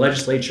that the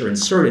legislature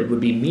inserted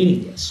would be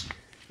meaningless.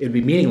 It would be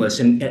meaningless.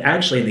 And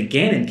actually, in the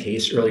Gannon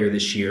case earlier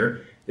this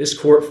year, this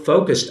court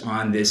focused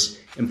on this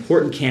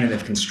important canon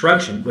of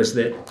construction,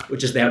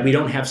 which is that we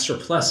don't have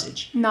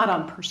surplusage. Not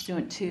on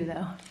pursuant to,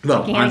 though.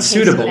 Well, Gannon case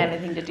unsuitable. doesn't have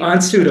anything to do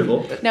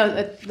Unsuitable. No,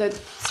 the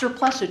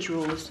surplusage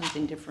rule is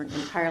something different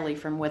entirely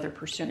from whether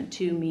pursuant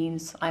to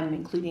means I'm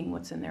including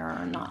what's in there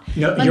or not.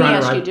 No, Let me Your Honor,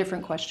 ask you a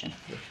different question.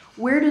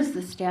 Where does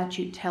the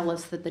statute tell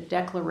us that the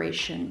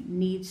declaration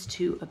needs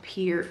to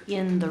appear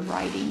in the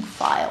writing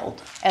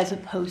filed as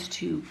opposed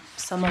to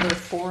some other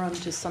forum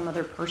to some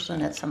other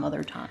person at some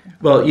other time?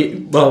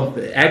 Well,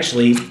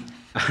 actually,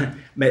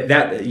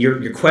 that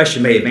your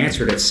question may have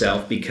answered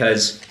itself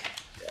because,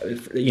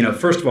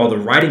 first of all, the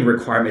writing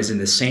requirement is in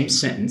the same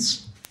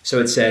sentence. So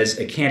it says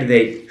a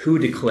candidate who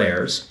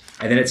declares,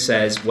 and then it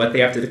says what they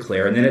have to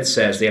declare, and then it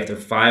says they have to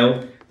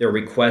file their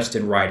request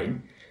in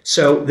writing.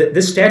 So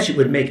this statute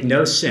would make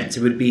no sense.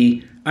 It would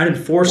be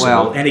unenforceable.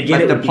 Well, and again,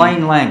 but it the would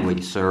plain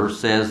language, sir,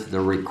 says the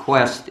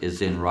request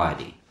is in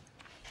writing.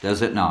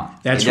 Does it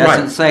not? That's right. It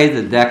doesn't say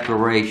the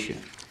declaration.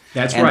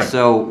 That's and right.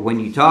 So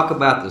when you talk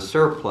about the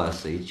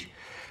surplusage,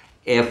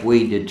 if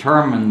we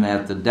determine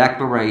that the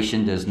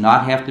declaration does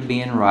not have to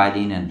be in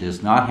writing and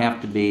does not have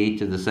to be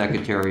to the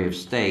Secretary of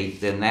State,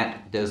 then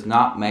that does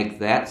not make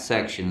that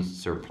section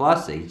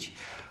surplusage.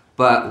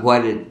 But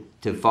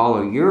to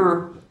follow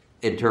your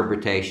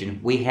interpretation,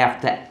 we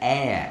have to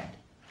add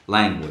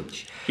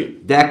language.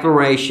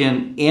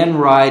 Declaration in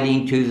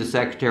writing to the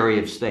Secretary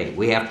of State.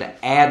 We have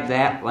to add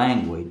that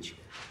language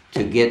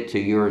to get to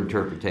your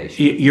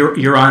interpretation.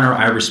 Your Honor,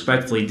 I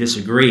respectfully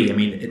disagree. I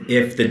mean,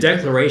 if the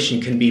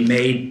declaration can be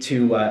made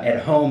to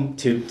at home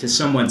to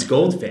someone's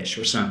goldfish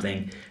or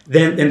something,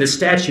 then the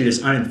statute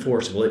is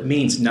unenforceable. It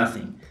means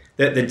nothing.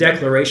 The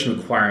declaration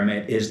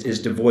requirement is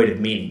devoid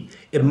of meaning.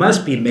 It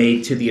must be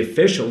made to the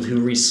official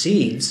who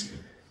receives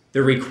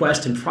the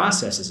request and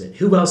processes it.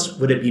 Who else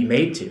would it be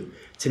made to?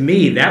 To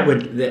me, that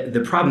would the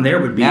problem there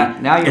would be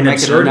now you're an making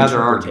absurd another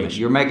argument.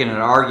 interpretation. You're making an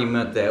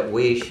argument that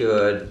we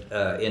should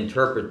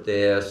interpret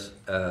this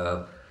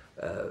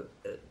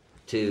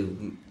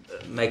to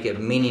make it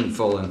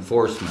meaningful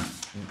enforcement,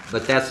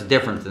 but that's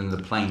different than the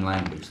plain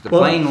language. The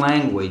plain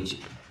language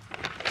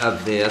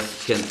of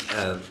this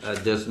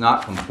does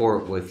not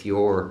comport with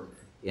your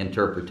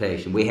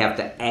interpretation. We have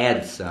to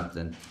add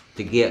something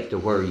to get to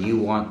where you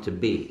want to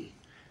be.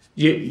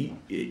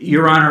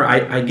 Your Honor,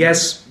 I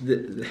guess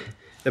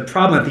the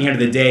problem at the end of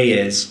the day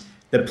is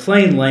the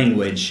plain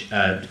language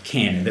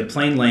canon, the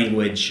plain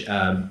language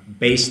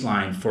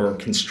baseline for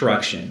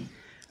construction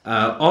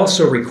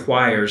also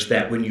requires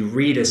that when you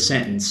read a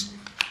sentence,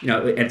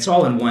 it's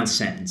all in one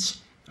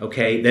sentence.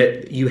 Okay,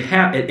 that you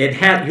have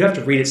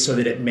to read it so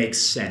that it makes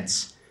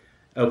sense.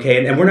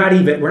 Okay, and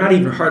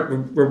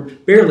we're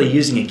barely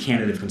using a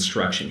canon of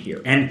construction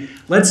here. And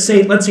let's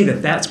say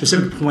that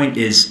specific point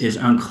is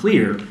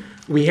unclear.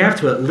 We have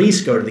to at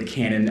least go to the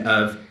canon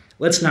of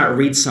let's not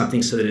read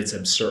something so that it's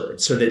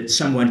absurd, so that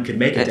someone could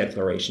make a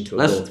declaration to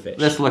a goldfish.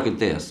 Let's look at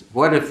this.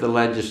 What if the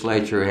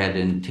legislature had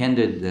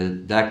intended the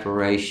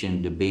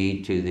declaration to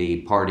be to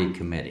the party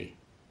committee,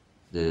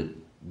 the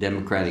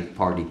Democratic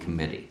Party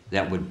committee,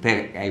 that would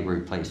pick a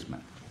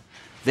replacement?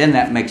 Then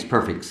that makes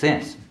perfect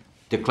sense.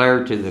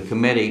 Declare to the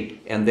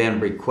committee and then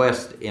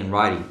request in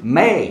writing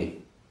may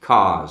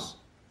cause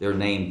their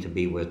name to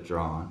be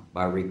withdrawn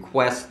by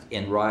request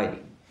in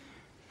writing.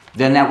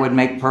 Then that would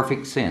make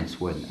perfect sense,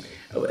 wouldn't it?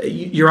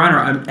 Your Honor,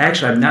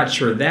 I'm not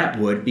sure that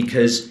would,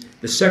 because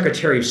the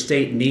Secretary of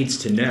State needs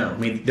to know. I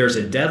mean, there's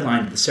a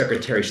deadline that the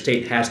Secretary of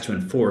State has to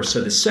enforce,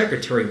 so the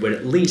Secretary would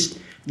at least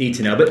need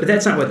to know. But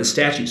that's not what the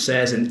statute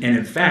says. And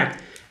in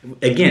fact,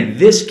 again,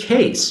 this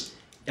case,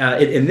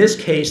 in this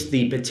case,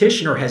 the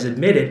petitioner has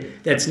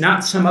admitted that it's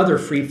not some other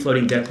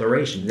free-floating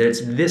declaration, that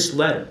it's this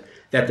letter,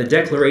 that the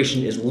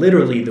declaration is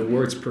literally the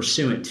words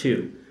pursuant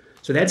to.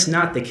 So that's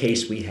not the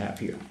case we have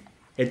here.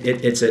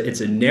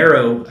 It's a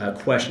narrow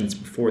question that's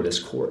before this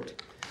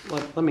court.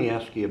 Let me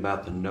ask you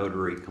about the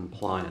notary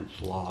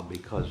compliance law,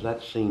 because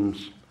that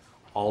seems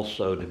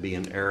also to be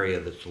an area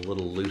that's a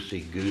little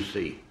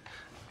loosey-goosey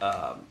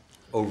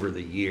over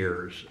the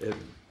years.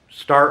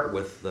 Start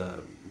with the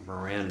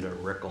Miranda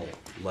Rickle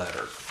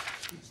letter.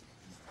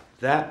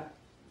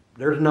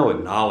 There's no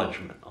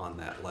acknowledgement on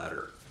that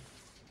letter.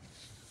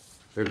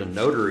 There's a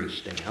notary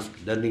stamp.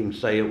 It doesn't even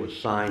say it was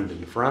signed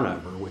in front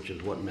of her, which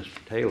is what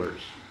Mr. Taylor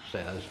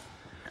says.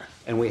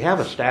 And we have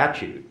a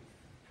statute.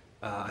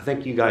 I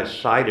think you guys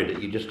cited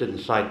it. You just didn't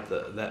cite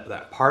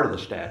that part of the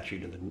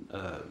statute in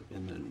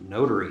the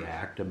Notary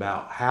Act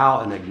about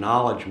how an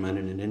acknowledgement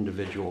in an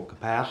individual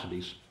capacity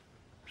is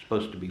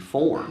supposed to be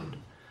formed.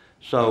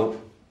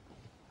 So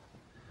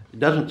it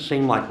doesn't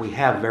seem like we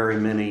have very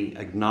many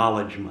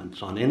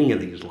acknowledgments on any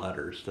of these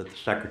letters that the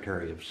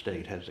Secretary of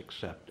State has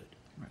accepted.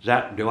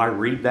 Do I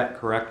read that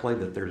correctly,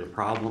 that there's a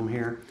problem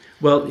here?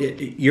 Well,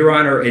 Your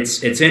Honor,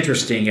 it's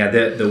interesting.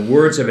 The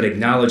words of an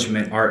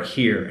acknowledgement aren't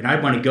here. And I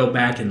want to go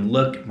back and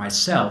look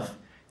myself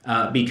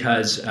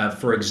because,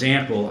 for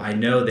example, I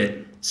know that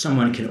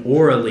someone can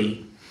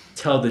orally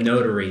tell the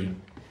notary,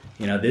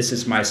 this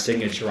is my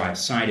signature, I've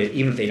signed it,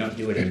 even if they don't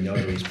do it in the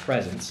notary's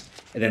presence.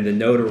 And then the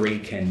notary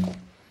can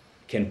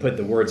put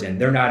the words in.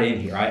 They're not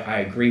in here. I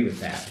agree with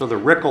that. So the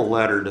Rickle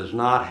letter does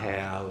not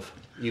have,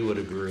 you would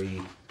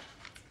agree,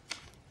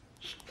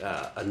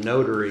 a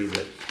notary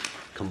that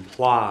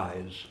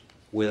complies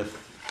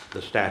with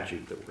the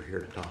statute that we're here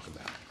to talk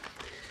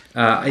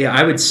about. Yeah,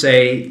 I would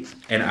say,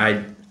 and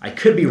I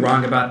could be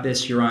wrong about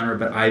this, Your Honor,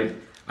 but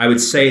I would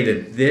say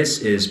that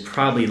this is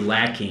probably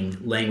lacking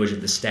language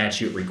that the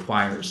statute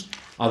requires.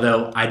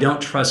 Although I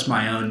don't trust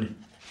my own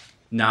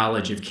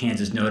knowledge of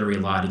Kansas notary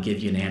law to give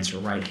you an answer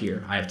right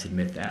here. I have to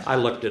admit that. I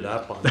looked it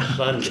up on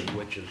Sunday,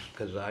 which is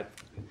because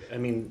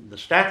the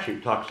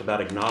statute talks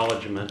about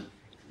acknowledgement,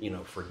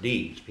 for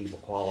deeds, people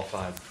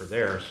qualified for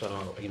theirs.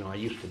 So, I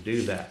used to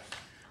do that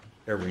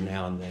every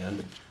now and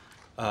then.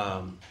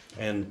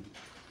 And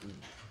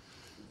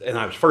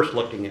I was first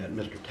looking at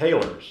Mr.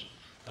 Taylor's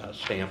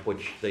stamp,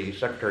 which the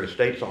Secretary of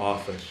State's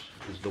office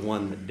is the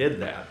one that did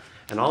that.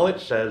 And all it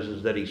says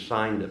is that he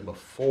signed it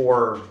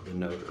before the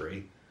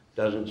notary.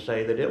 Doesn't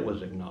say that it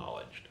was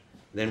acknowledged.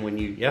 Then when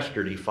you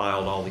yesterday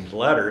filed all these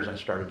letters, I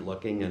started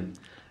looking,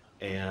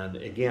 and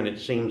again,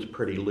 it seems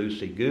pretty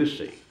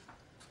loosey-goosey.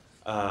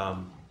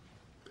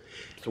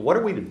 So what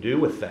are we to do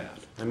with that?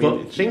 I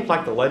mean, it seems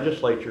like the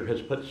legislature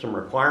has put some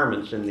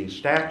requirements in these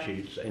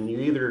statutes, and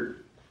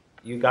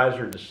you guys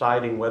are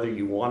deciding whether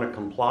you want to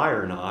comply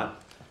or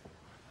not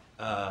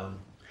on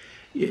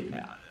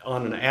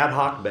an ad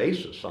hoc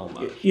basis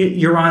almost.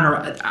 Your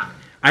Honor,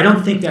 I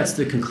don't think that's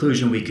the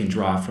conclusion we can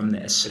draw from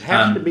this. It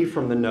has to be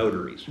from the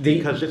notaries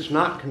because it's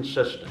not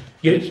consistent.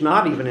 It's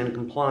not even in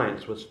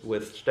compliance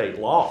with state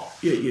law.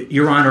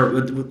 Your Honor,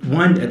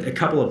 a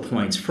couple of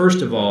points.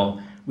 First of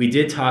all, we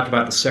did talk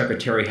about the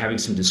Secretary having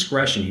some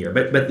discretion here,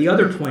 but the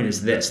other point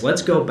is this.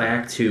 Let's go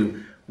back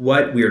to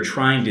what we are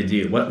trying to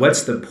do.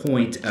 What's the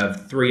point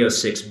of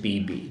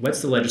 306BB?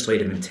 What's the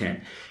legislative intent?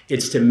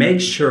 It's to make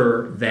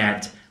sure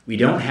that we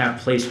don't have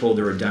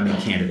placeholder or dummy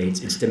candidates.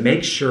 It's to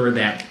make sure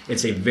that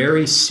it's a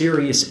very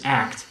serious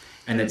act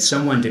and that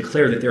someone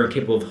declared that they're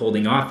incapable of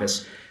holding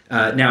office.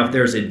 Now, if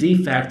there's a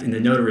defect in the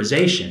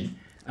notarization,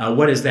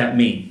 what does that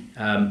mean?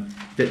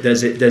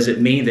 Does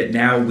it mean that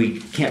now we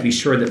can't be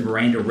sure that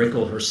Miranda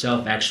Rickle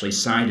herself actually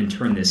signed and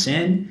turned this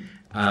in?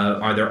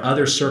 Are there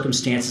other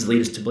circumstances that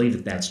lead us to believe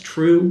that that's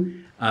true?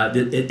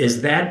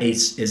 Is that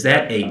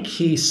a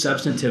key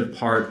substantive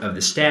part of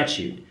the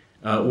statute,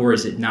 or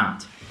is it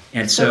not?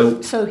 And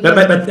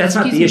but that's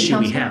not the issue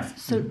we have.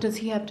 So does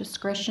he have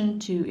discretion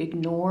to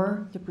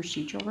ignore the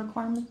procedural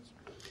requirements?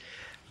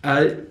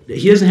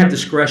 He doesn't have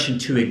discretion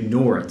to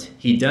ignore it.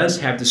 He does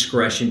have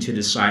discretion to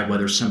decide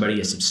whether somebody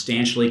has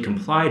substantially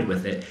complied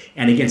with it.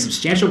 And again,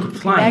 substantial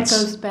compliance...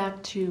 That goes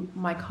back to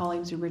my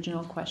colleague's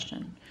original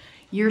question.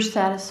 You're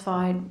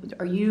satisfied,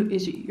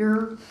 is it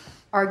your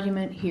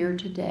argument here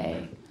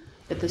today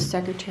that the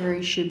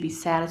Secretary should be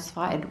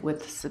satisfied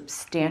with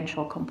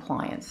substantial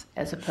compliance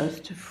as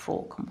opposed to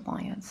full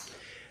compliance?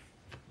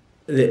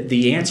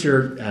 The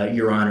answer,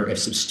 Your Honor, if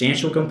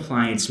substantial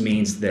compliance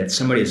means that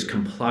somebody has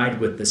complied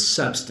with the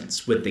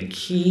substance, with the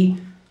key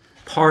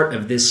part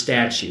of this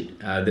statute,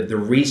 the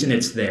reason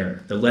it's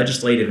there, the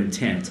legislative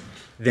intent,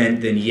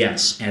 then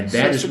yes. And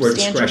that is where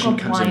discretion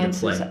comes into play. Substantial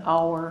compliance is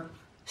our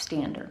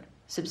standard.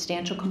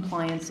 Substantial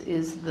compliance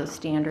is the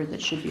standard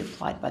that should be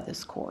applied by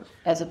this court,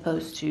 as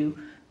opposed to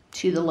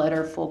to the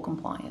letter of full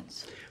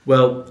compliance?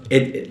 Well,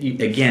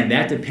 again,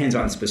 that depends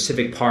on a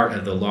specific part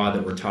of the law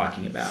that we're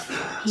talking about.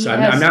 He So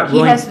has, I'm not he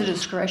willing. has the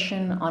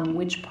discretion on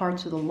which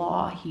parts of the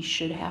law he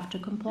should have to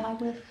comply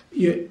with?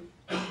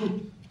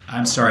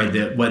 I'm sorry,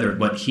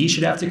 what he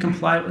should have to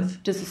comply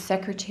with? Does the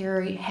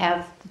secretary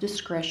have the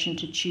discretion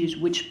to choose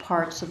which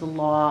parts of the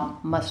law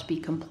must be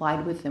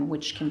complied with and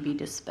which can be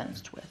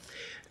dispensed with?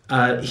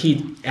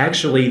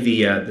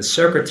 The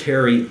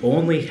secretary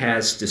only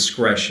has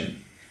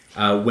discretion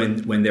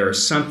when there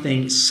is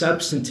something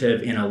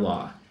substantive in a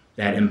law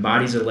that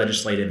embodies a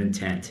legislative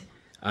intent.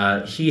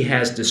 He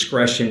has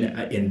discretion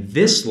in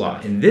this law,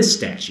 in this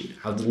statute.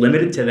 I'll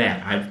limit it to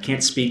that. I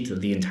can't speak to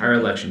the entire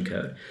election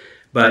code.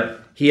 But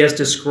he has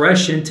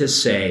discretion to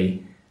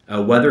say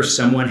whether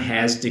someone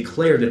has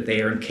declared that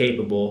they are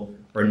incapable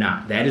or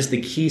not. That is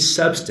the key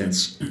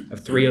substance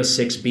of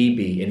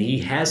 306BB, and he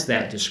has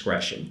that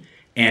discretion.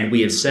 And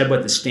we have said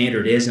what the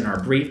standard is in our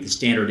brief. The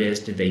standard is,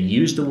 did they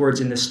use the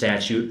words in the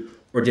statute,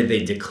 or did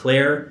they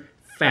declare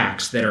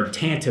facts that are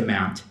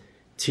tantamount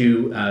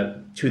to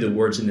the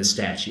words in the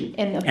statute?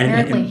 And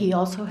apparently he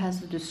also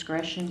has the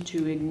discretion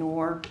to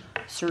ignore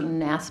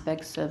certain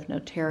aspects of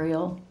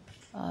notarial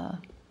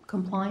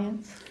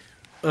compliance.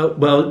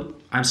 Well,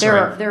 I'm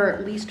sorry. There are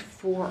at least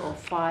 4 or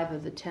 5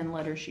 of the 10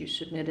 letters you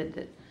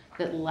submitted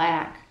that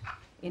lack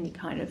any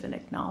kind of an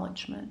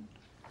acknowledgement.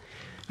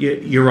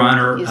 Your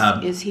Honor.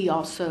 Is he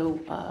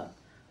also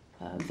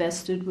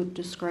vested with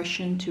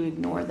discretion to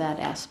ignore that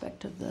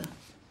aspect of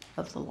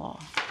the law?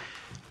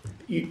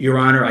 Your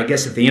Honor, I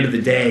guess at the end of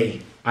the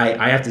day,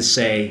 I have to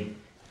say,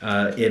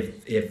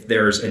 if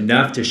there's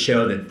enough to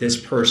show that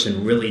this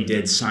person really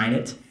did sign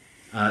it,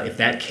 if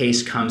that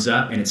case comes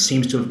up, and it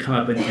seems to have come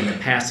up in the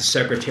past, the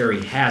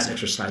Secretary has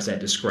exercised that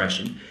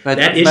discretion.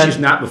 That issue is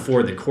not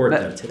before the court,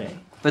 though, today.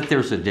 But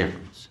there's a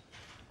difference.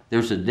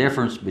 There's a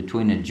difference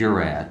between a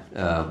jurat,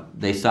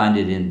 they signed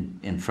it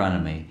in front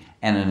of me,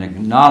 and an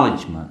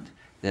acknowledgement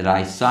that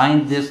I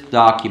signed this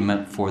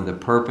document for the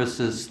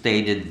purposes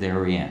stated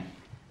therein.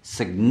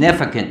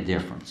 Significant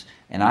difference.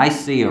 And I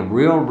see a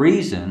real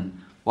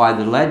reason why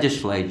the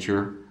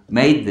legislature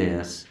made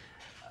this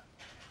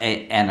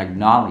an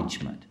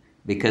acknowledgement.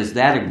 Because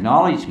that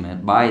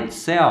acknowledgement by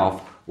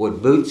itself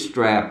would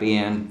bootstrap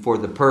in, for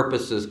the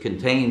purposes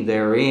contained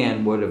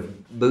therein, would have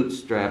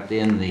bootstrapped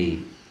in the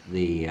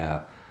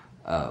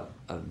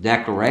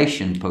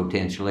declaration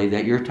potentially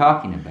that you're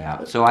talking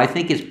about. So I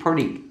think it's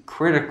pretty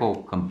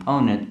critical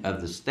component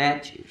of the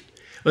statute.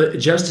 Well,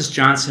 Justice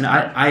Johnson,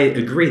 I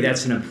agree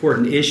that's an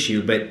important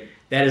issue, but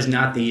that is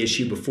not the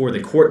issue before the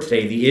court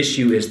today. The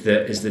issue is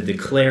the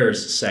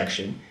declares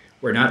section.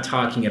 We're not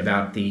talking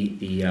about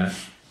the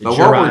But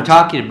what we're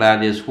talking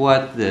about is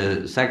what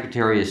the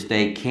Secretary of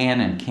State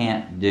can and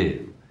can't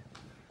do.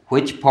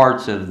 Which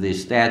parts of the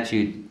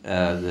statute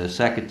the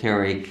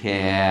Secretary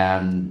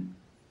can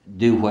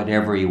do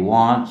whatever he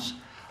wants,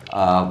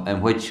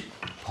 and which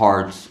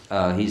parts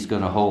he's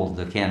going to hold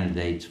the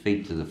candidate's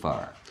feet to the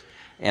fire.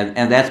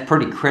 And that's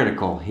pretty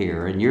critical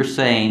here. And you're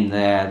saying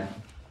that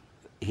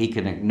he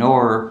can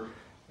ignore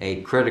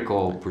a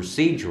critical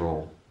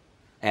procedural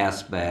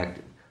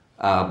aspect,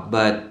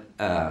 but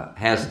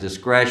has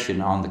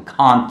discretion on the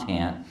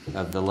content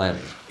of the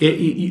letter.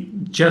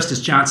 Justice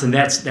Johnson,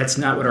 that's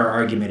not what our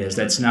argument is.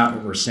 That's not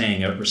what we're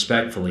saying,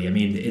 respectfully. I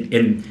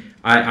mean,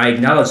 I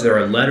acknowledge there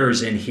are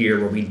letters in here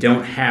where we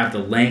don't have the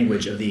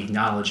language of the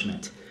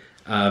acknowledgement.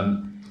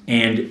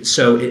 And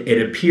so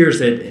it appears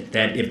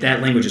that if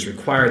that language is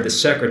required, the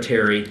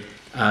Secretary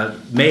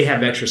may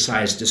have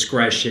exercised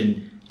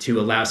discretion to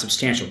allow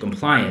substantial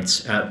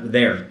compliance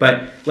there.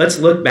 But let's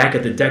look back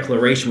at the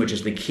declaration, which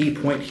is the key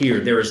point here.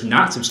 There is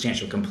not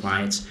substantial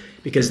compliance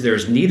because there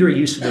is neither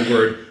use of the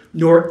word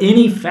nor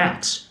any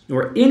facts,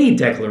 nor any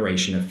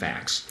declaration of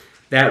facts.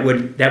 That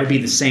would be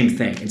the same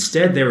thing.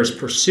 Instead, there is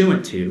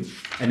pursuant to,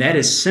 and that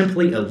is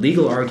simply a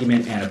legal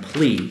argument and a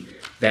plea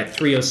that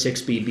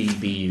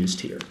 306BB be used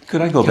here.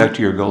 Could I go back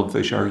to your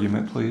goldfish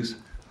argument, please?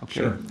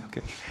 Okay. Sure.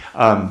 Okay.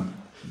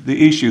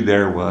 The issue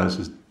there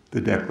is the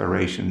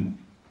declaration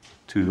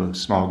to a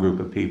small group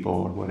of people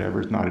or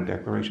whatever. It's not a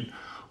declaration.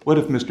 What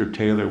if Mr.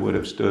 Taylor would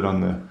have stood on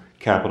the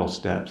Capitol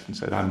steps and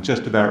said, I'm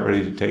just about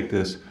ready to take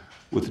this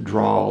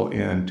withdrawal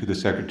into the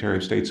Secretary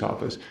of State's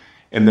office,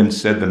 and then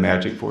said the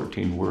magic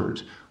 14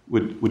 words?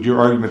 Would your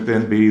argument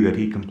then be that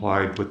he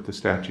complied with the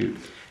statute?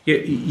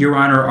 Your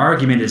Honor, our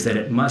argument is that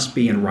it must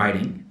be in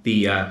writing.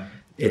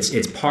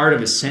 It's part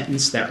of a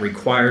sentence that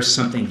requires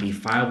something to be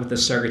filed with the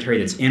Secretary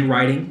that's in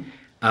writing.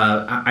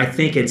 I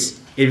think it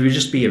would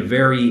just be a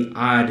very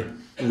odd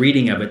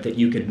reading of it that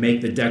you could make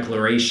the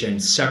declaration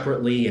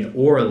separately and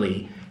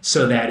orally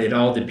so that it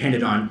all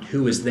depended on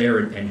who was there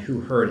and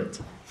who heard it.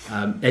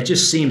 It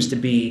just seems to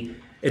be,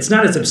 it's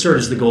not as absurd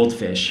as the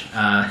goldfish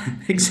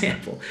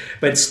example,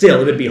 but still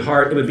it would be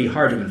hard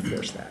to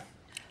enforce that.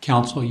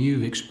 Counsel,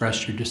 you've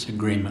expressed your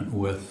disagreement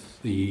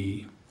with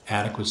the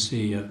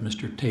adequacy of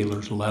Mr.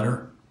 Taylor's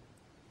letter,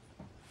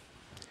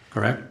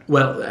 correct?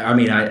 Well, I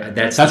mean,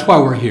 that's why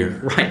we're here.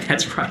 Right,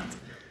 that's right.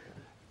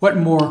 What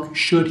more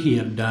should he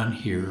have done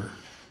here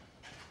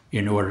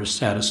in order to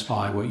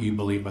satisfy what you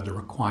believe are the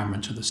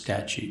requirements of the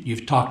statute.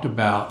 You've talked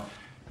about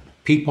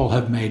people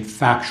have made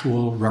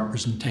factual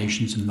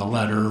representations in the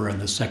letter, and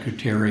the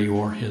secretary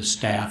or his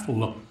staff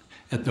look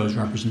at those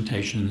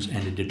representations,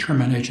 and a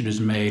determination is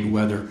made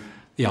whether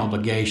the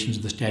obligations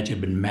of the statute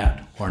have been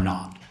met or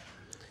not.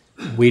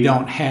 We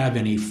don't have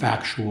any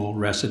factual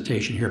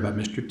recitation here by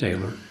Mr.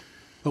 Taylor,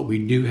 but we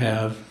do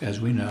have, as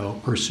we know,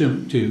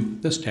 pursuant to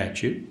the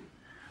statute.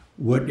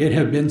 Would it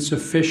have been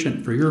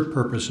sufficient for your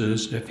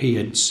purposes if he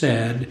had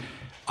said,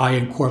 I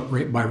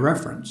incorporate by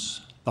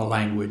reference the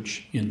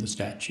language in the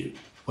statute?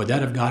 Would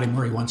that have got him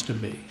where he wants to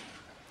be?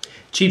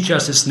 Chief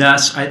Justice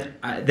Nuss,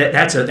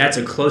 that's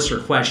a closer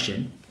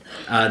question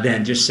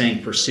than just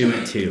saying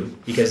pursuant to,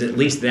 because at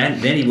least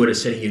then he would have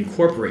said he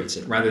incorporates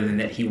it rather than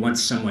that he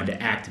wants someone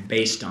to act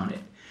based on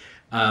it.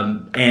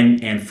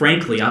 And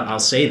frankly, I'll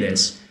say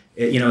this,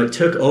 it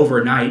took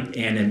overnight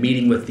and a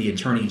meeting with the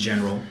Attorney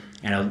General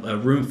and a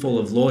room full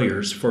of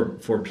lawyers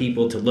for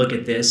people to look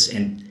at this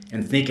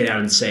and think it out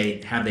and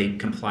say, have they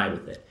complied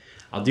with it?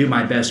 I'll do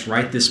my best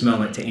right this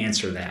moment to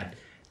answer that.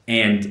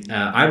 And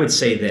I would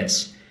say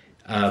this,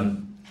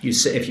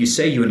 if you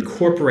say you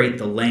incorporate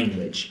the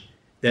language,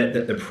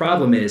 that the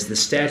problem is the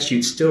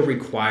statute still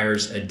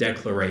requires a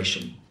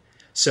declaration.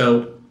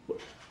 So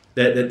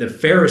the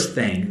fairest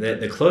thing,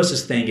 the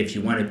closest thing, if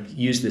you want to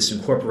use this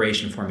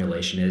incorporation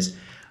formulation is,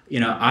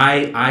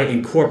 I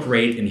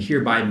incorporate and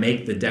hereby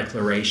make the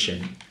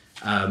declaration,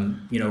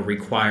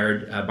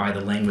 required by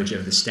the language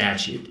of the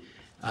statute.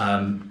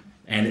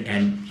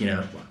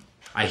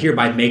 I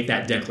hereby make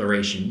that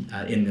declaration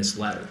in this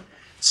letter.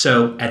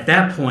 So at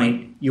that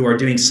point, you are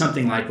doing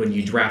something like when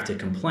you draft a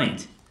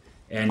complaint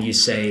and you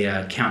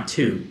say, count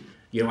 2,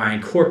 I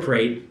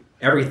incorporate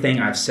everything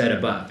I've said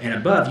above. And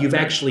above, you've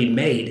actually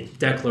made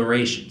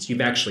declarations.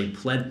 You've actually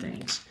pled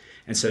things.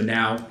 And so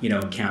now,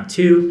 count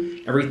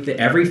 2,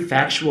 every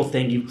factual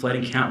thing you've pled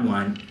in count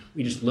 1,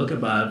 we just look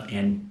above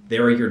and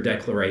there are your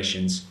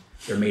declarations.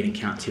 They're made in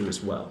count 2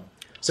 as well.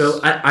 So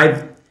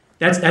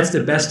that's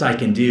the best I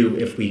can do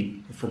if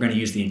we're going to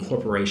use the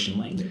incorporation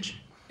language.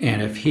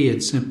 And if he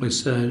had simply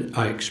said,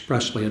 I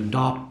expressly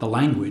adopt the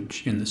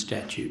language in the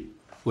statute,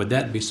 would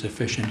that be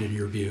sufficient in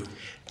your view?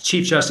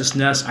 Chief Justice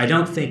Nuss, I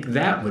don't think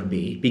that would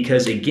be,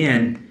 because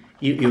again,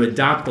 you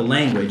adopt the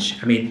language.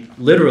 I mean,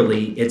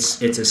 literally,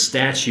 it's a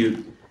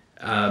statute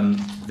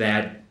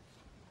that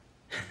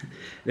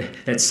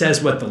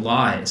says what the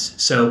law is.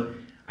 So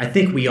I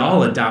think we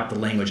all adopt the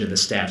language of the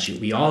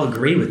statute. We all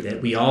agree with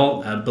it. We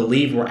all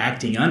believe we're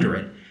acting under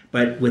it.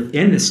 But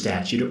within the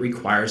statute, it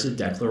requires a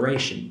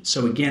declaration.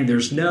 So again,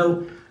 there's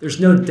no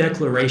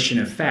declaration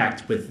of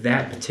fact with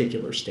that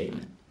particular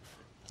statement.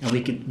 And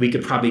we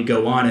could probably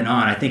go on and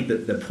on. I think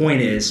that the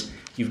point is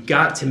you've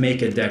got to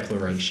make a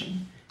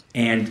declaration,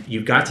 and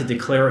you've got to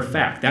declare a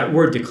fact. That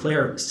word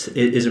declare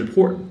is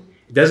important.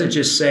 It doesn't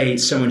just say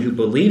someone who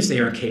believes they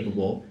are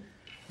incapable,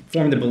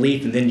 form the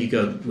belief, and then you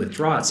go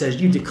withdraw. It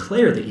says you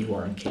declare that you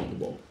are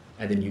incapable,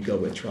 and then you go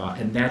withdraw.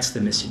 And that's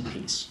the missing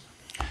piece.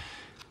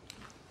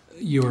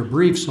 Your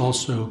briefs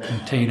also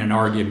contain an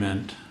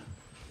argument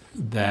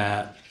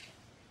that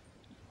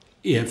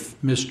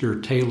if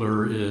Mr.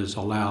 Taylor is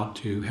allowed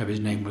to have his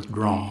name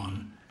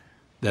withdrawn,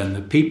 then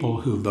the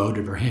people who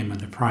voted for him in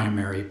the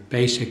primary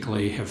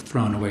basically have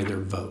thrown away their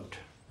vote.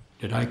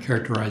 Did I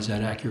characterize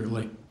that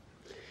accurately?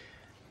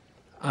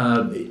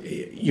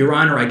 Your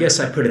Honor, I guess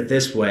I put it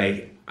this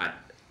way.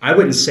 I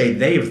wouldn't say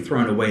they've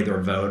thrown away their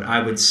vote.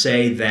 I would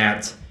say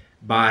that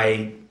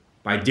by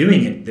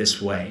doing it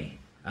this way,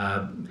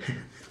 I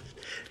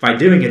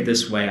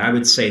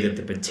would say that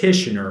the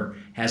petitioner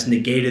has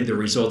negated the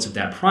results of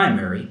that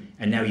primary,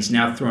 and now he's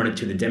thrown it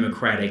to the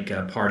Democratic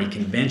Party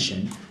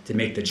convention to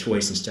make the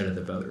choice instead of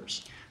the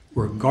voters.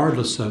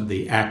 Regardless of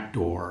the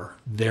actor,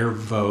 their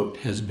vote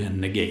has been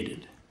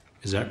negated.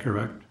 Is that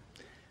correct?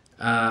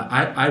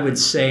 I would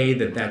say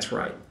that that's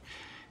right.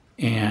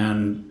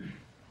 And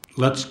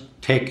let's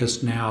take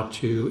us now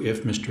to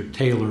if Mr.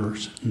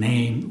 Taylor's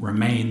name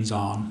remains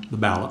on the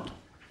ballot.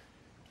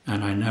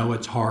 And I know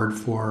it's hard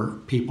for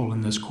people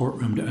in this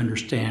courtroom to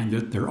understand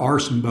that there are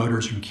some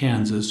voters in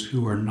Kansas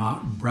who are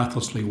not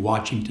breathlessly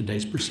watching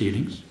today's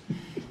proceedings.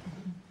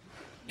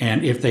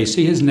 And if they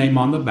see his name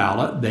on the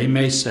ballot, they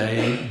may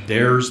say,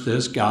 there's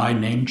this guy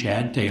named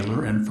Chad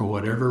Taylor, and for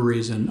whatever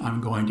reason,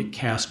 I'm going to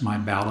cast my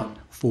ballot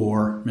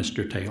for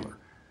Mr. Taylor,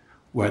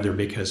 whether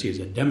because he's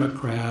a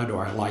Democrat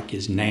or I like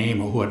his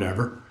name or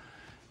whatever.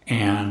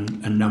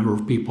 And a number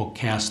of people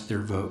cast their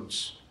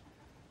votes.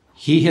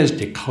 He has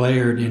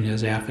declared in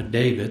his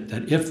affidavit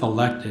that if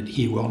elected,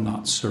 he will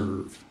not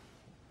serve.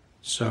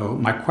 So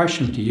my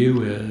question to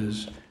you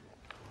is,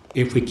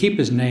 if we keep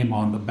his name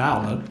on the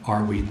ballot,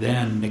 are we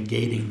then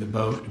negating the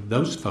vote of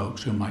those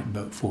folks who might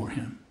vote for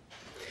him?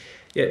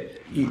 Yeah,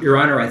 Your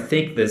Honor, I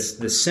think the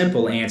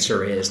simple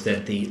answer is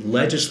that the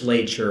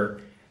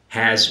legislature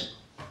has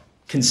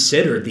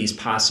considered these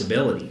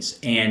possibilities,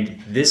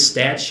 and this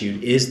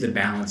statute is the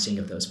balancing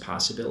of those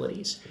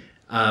possibilities.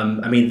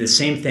 The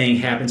same thing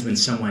happens when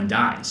someone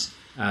dies,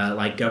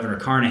 like Governor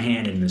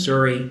Carnahan in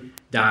Missouri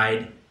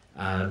died.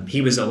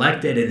 He was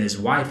elected and his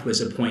wife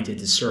was appointed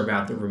to serve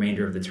out the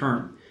remainder of the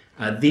term.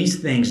 These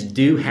things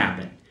do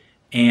happen.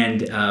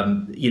 And,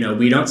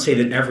 we don't say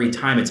that every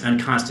time it's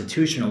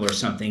unconstitutional or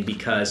something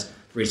because the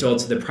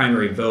results of the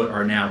primary vote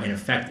are now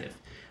ineffective.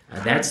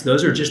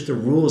 Those are just the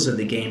rules of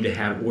the game to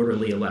have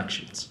orderly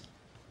elections.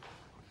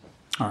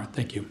 All right,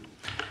 thank you.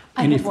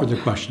 Any further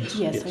questions?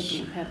 Yes, I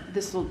do have.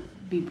 This will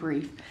be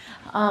brief.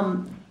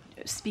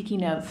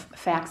 Speaking of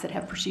facts that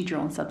have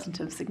procedural and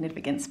substantive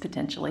significance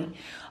potentially,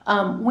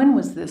 when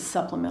was this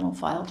supplemental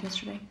filed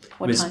yesterday?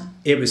 What time?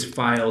 It was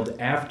filed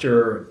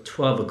after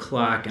 12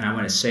 o'clock, and I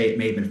want to say it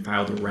may have been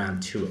filed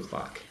around 2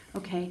 o'clock.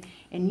 Okay,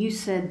 and you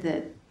said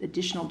that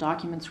additional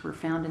documents were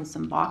found in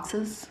some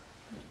boxes?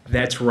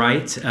 That's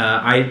right.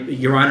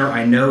 Your Honor,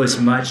 I know as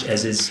much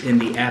as is in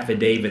the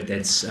affidavit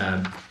that's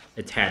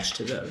attached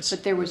to those.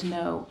 But there was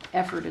no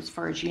effort, as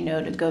far as you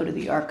know, to go to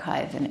the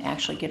archive and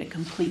actually get a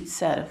complete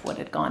set of what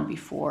had gone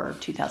before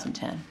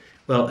 2010?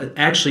 Well,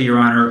 actually, Your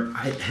Honor,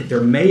 there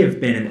may have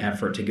been an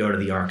effort to go to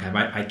the archive.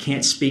 I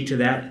can't speak to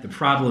that. The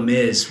problem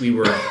is we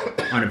were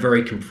on a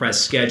very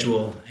compressed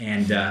schedule,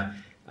 and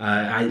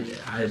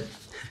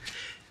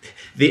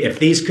if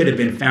these could have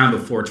been found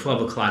before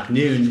 12 o'clock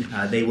noon,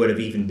 they would have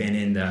even been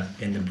in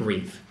the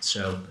brief.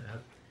 So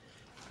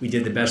we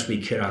did the best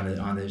we could on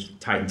the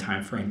tight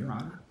time frame, Your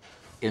Honor.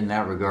 In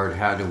that regard,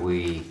 how do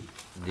we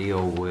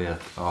deal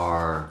with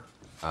our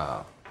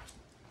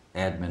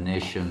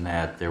admonition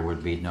that there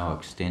would be no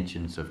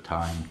extensions of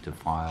time to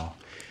file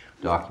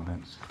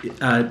documents?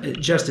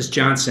 Justice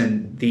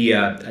Johnson,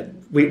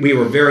 we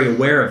were very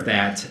aware of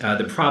that.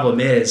 The problem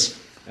is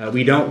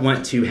we don't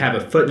want to have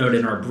a footnote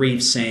in our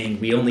brief saying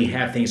we only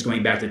have things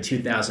going back to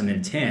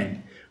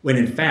 2010, when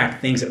in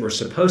fact things that were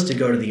supposed to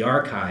go to the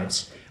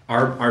archives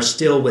are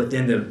still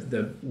within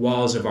the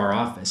walls of our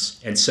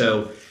office. And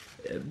so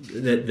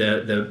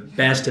the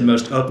best and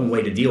most open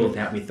way to deal with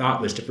that, we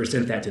thought, was to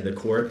present that to the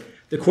court.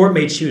 The court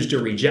may choose to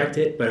reject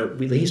it, but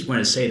we at least want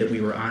to say that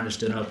we were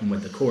honest and open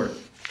with the court.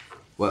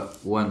 Well,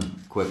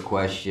 one quick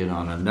question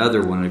on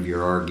another one of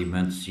your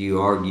arguments.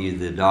 You argue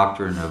the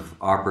doctrine of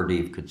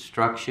operative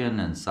construction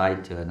and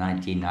cite to a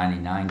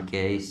 1999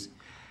 case.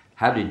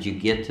 How did you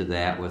get to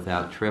that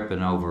without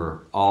tripping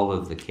over all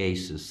of the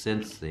cases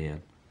since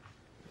then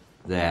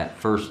that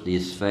first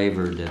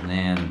disfavored and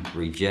then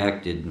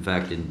rejected? In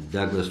fact, in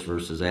Douglas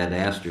versus Ad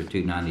Astor,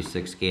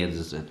 296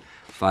 Kansas at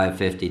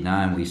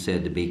 559, we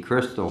said, to be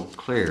crystal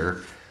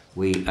clear,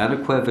 we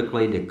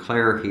unequivocally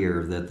declare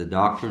here that the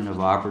doctrine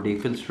of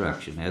operative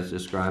construction, as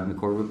described in the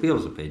Court of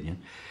Appeals opinion,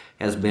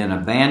 has been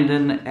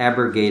abandoned,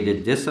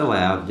 abrogated,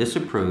 disallowed,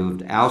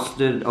 disapproved,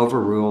 ousted,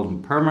 overruled,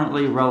 and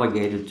permanently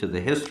relegated to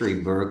the history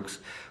books,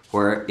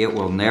 where it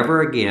will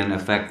never again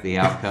affect the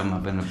outcome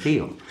of an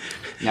appeal.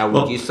 Now,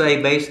 would you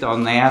say, based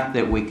on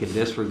that we could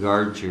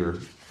disregard your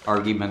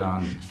argument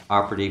on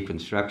operative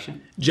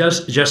construction?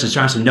 Justice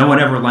Johnson, no one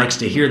ever likes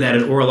to hear that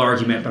in oral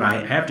argument, but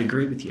I have to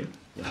agree with you.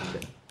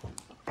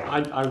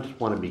 I just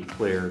want to be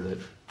clear that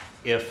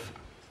if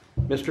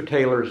Mr.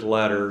 Taylor's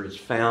letter is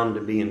found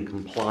to be in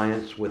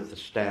compliance with the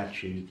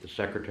statute, the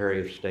Secretary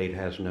of State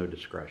has no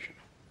discretion.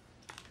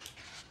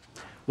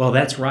 Well,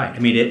 that's right. I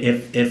mean,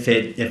 if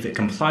it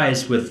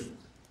complies with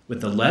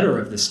the letter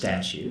of the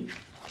statute,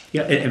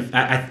 yeah.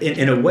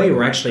 In a way,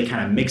 we're actually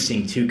kind of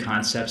mixing two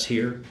concepts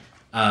here.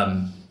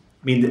 I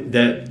mean,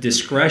 the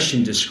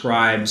discretion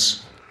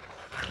describes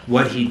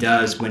what he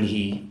does when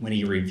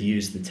he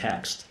reviews the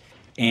text,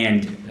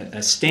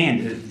 and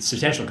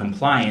substantial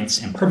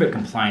compliance and perfect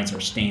compliance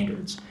are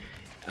standards.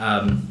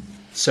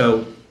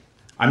 So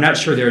I'm not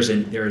sure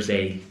there's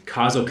a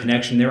causal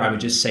connection there. I would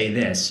just say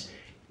this: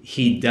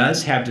 he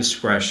does have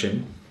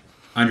discretion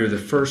under the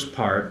first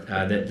part,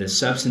 the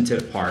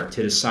substantive part,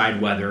 to decide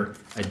whether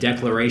a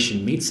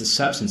declaration meets the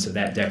substance of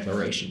that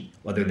declaration,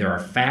 whether there are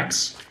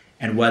facts,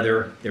 and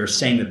whether they're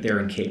saying that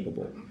they're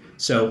incapable.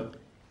 So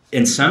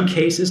in some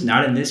cases,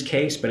 not in this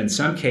case, but in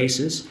some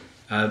cases,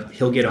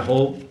 he'll get a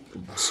whole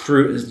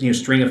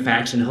string of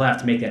facts and he'll have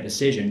to make that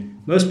decision.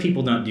 Most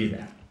people don't do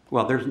that.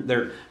 Well, there's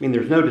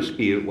no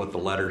dispute what the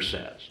letter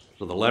says.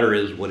 So the letter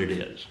is what it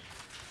is.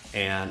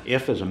 And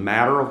if, as a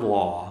matter of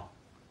law,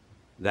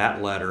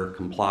 that letter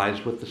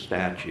complies with the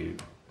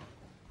statute,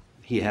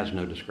 he has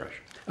no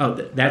discretion. Oh,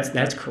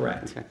 that's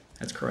correct. Okay.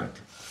 That's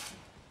correct.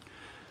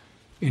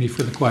 Any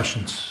further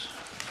questions?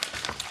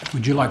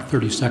 Would you like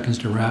 30 seconds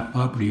to wrap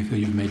up, or do you feel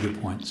you've made your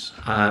points?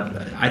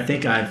 I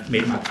think I've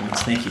made my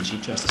points. Thank you,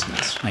 Chief Justice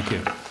Mess. Thank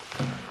you.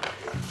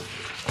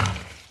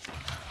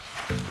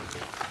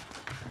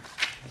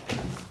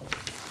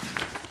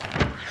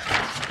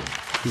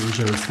 You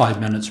reserve 5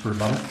 minutes for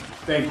rebuttal.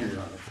 Thank you, Your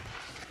Honor.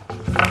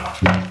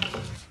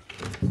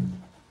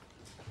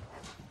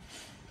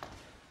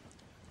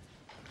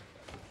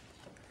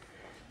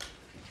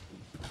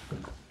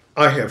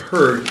 I have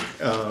heard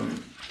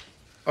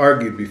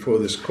argued before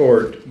this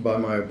court by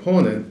my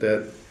opponent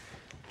that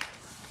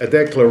a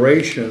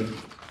declaration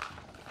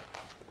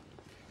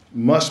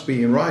must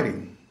be in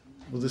writing.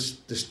 Well, the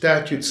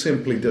statute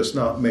simply does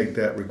not make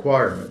that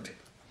requirement.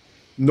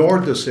 nor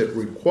does it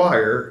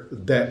require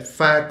that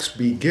facts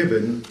be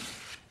given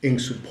in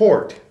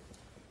support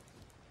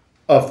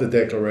of the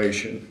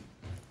declaration.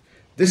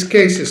 This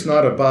case is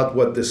not about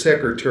what the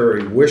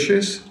Secretary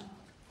wishes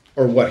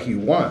or what he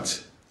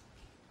wants.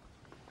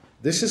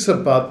 This is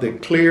about the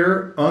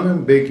clear,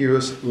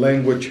 unambiguous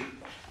language,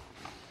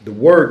 the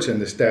words in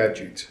the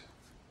statutes.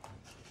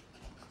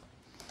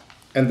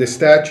 And the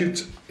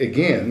statutes,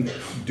 again,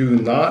 do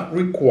not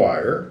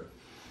require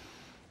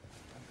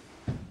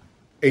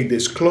a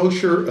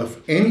disclosure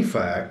of any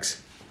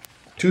facts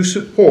to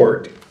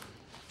support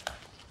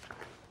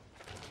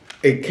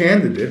a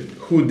candidate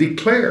who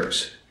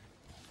declares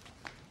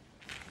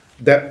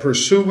that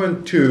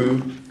pursuant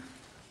to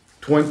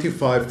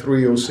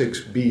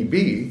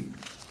 25306BB,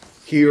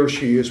 he or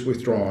she is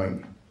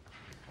withdrawing.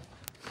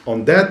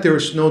 On that, there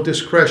is no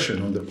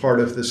discretion on the part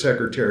of the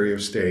Secretary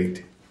of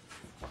State.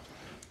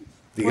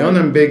 The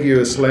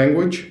unambiguous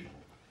language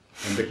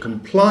and the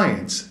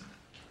compliance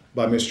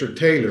by Mr.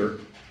 Taylor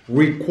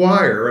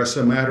require, as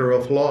a matter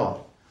of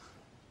law,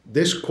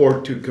 this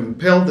court to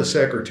compel the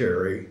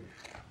Secretary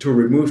to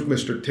remove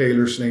Mr.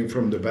 Taylor's name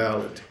from the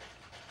ballot.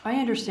 I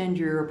understand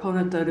your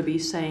opponent, though, to be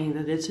saying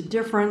that it's a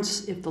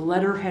difference if the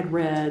letter had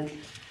read,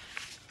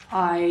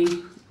 I,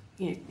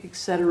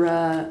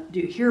 etc.,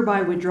 do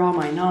hereby withdraw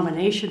my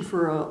nomination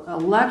for an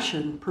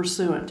election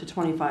pursuant to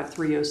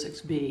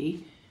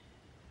 25306B,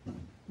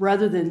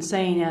 rather than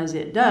saying as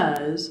it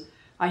does,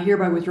 I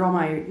hereby withdraw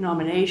my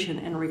nomination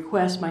and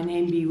request my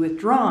name be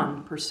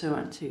withdrawn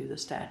pursuant to the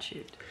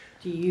statute.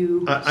 Do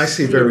you I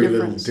see very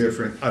little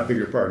difference. I beg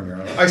your pardon,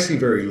 Your Honor. I see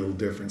very little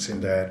difference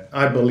in that.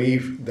 I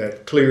believe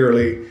that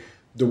clearly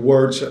the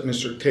words that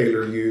Mr.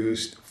 Taylor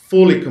used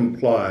fully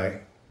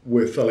comply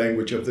with the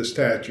language of the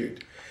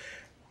statute.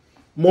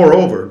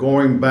 Moreover,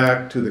 going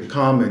back to the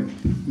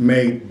comment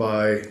made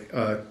by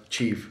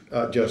Chief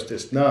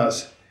Justice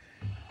Nuss,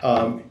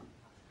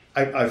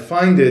 I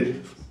find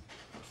it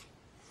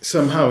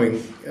somehow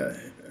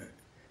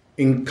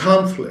in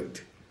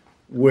conflict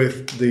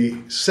with the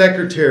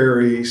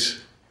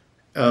Secretary's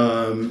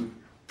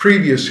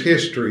previous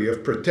history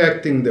of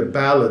protecting the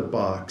ballot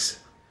box,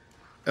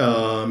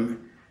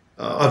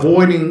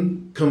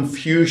 avoiding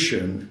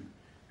confusion,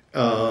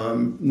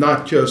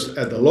 not just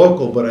at the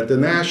local but at the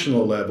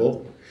national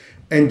level,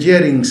 and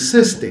yet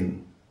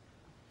insisting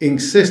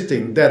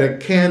that a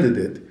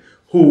candidate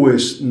who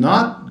is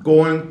not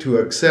going to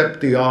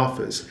accept the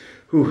office,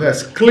 who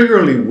has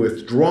clearly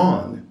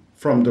withdrawn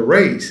from the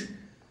race,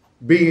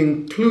 be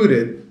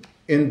included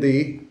in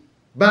the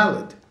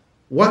ballot.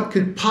 What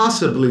could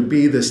possibly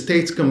be the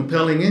state's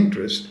compelling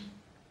interest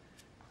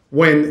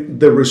when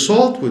the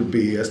result would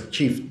be, as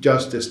Chief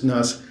Justice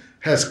Nuss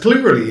has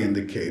clearly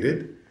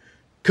indicated,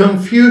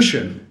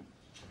 confusion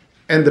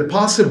and the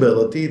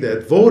possibility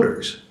that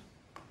voters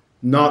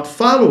not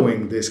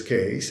following this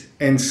case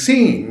and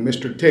seeing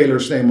Mr.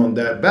 Taylor's name on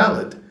that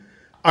ballot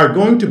are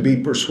going to be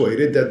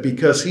persuaded that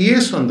because he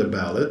is on the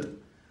ballot,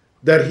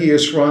 that he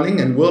is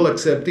running and will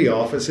accept the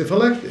office if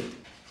elected.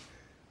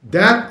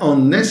 That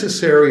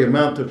unnecessary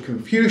amount of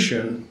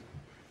confusion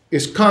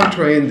is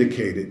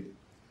contraindicated.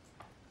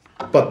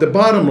 But the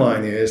bottom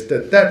line is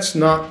that that's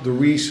not the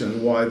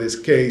reason why this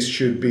case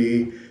should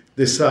be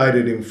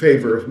decided in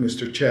favor of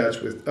Mr.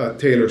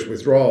 Taylor's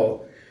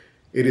withdrawal.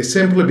 It is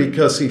simply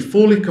because he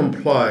fully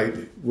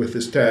complied with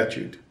the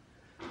statute.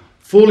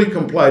 Fully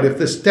complied. If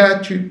the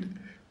statute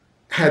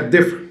had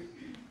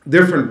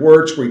different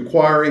words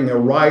requiring a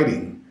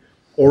writing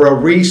or a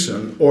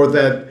reason, or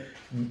that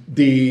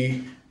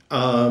the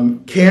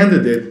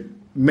candidate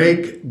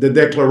make the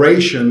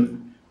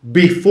declaration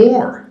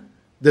before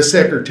the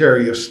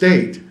Secretary of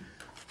State,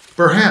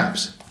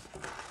 perhaps.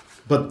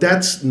 But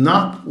that's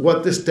not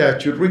what the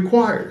statute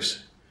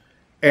requires.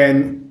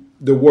 And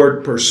the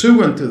word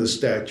pursuant to the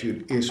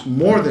statute is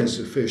more than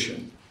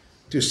sufficient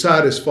to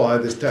satisfy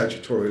the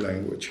statutory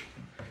language.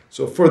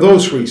 So for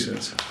those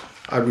reasons,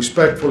 I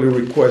respectfully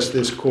request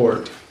this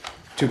court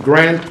to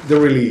grant the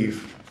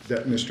relief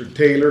that Mr.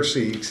 Taylor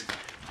seeks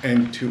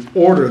and to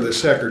order the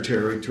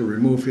Secretary to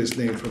remove his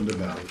name from the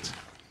ballot.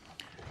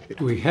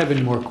 Do we have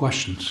any more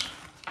questions?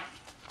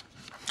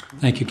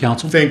 Thank you,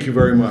 counsel. Thank you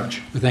very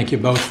much. We thank you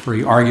both for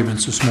your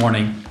arguments this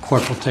morning. The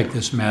court will take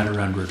this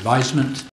matter under advisement.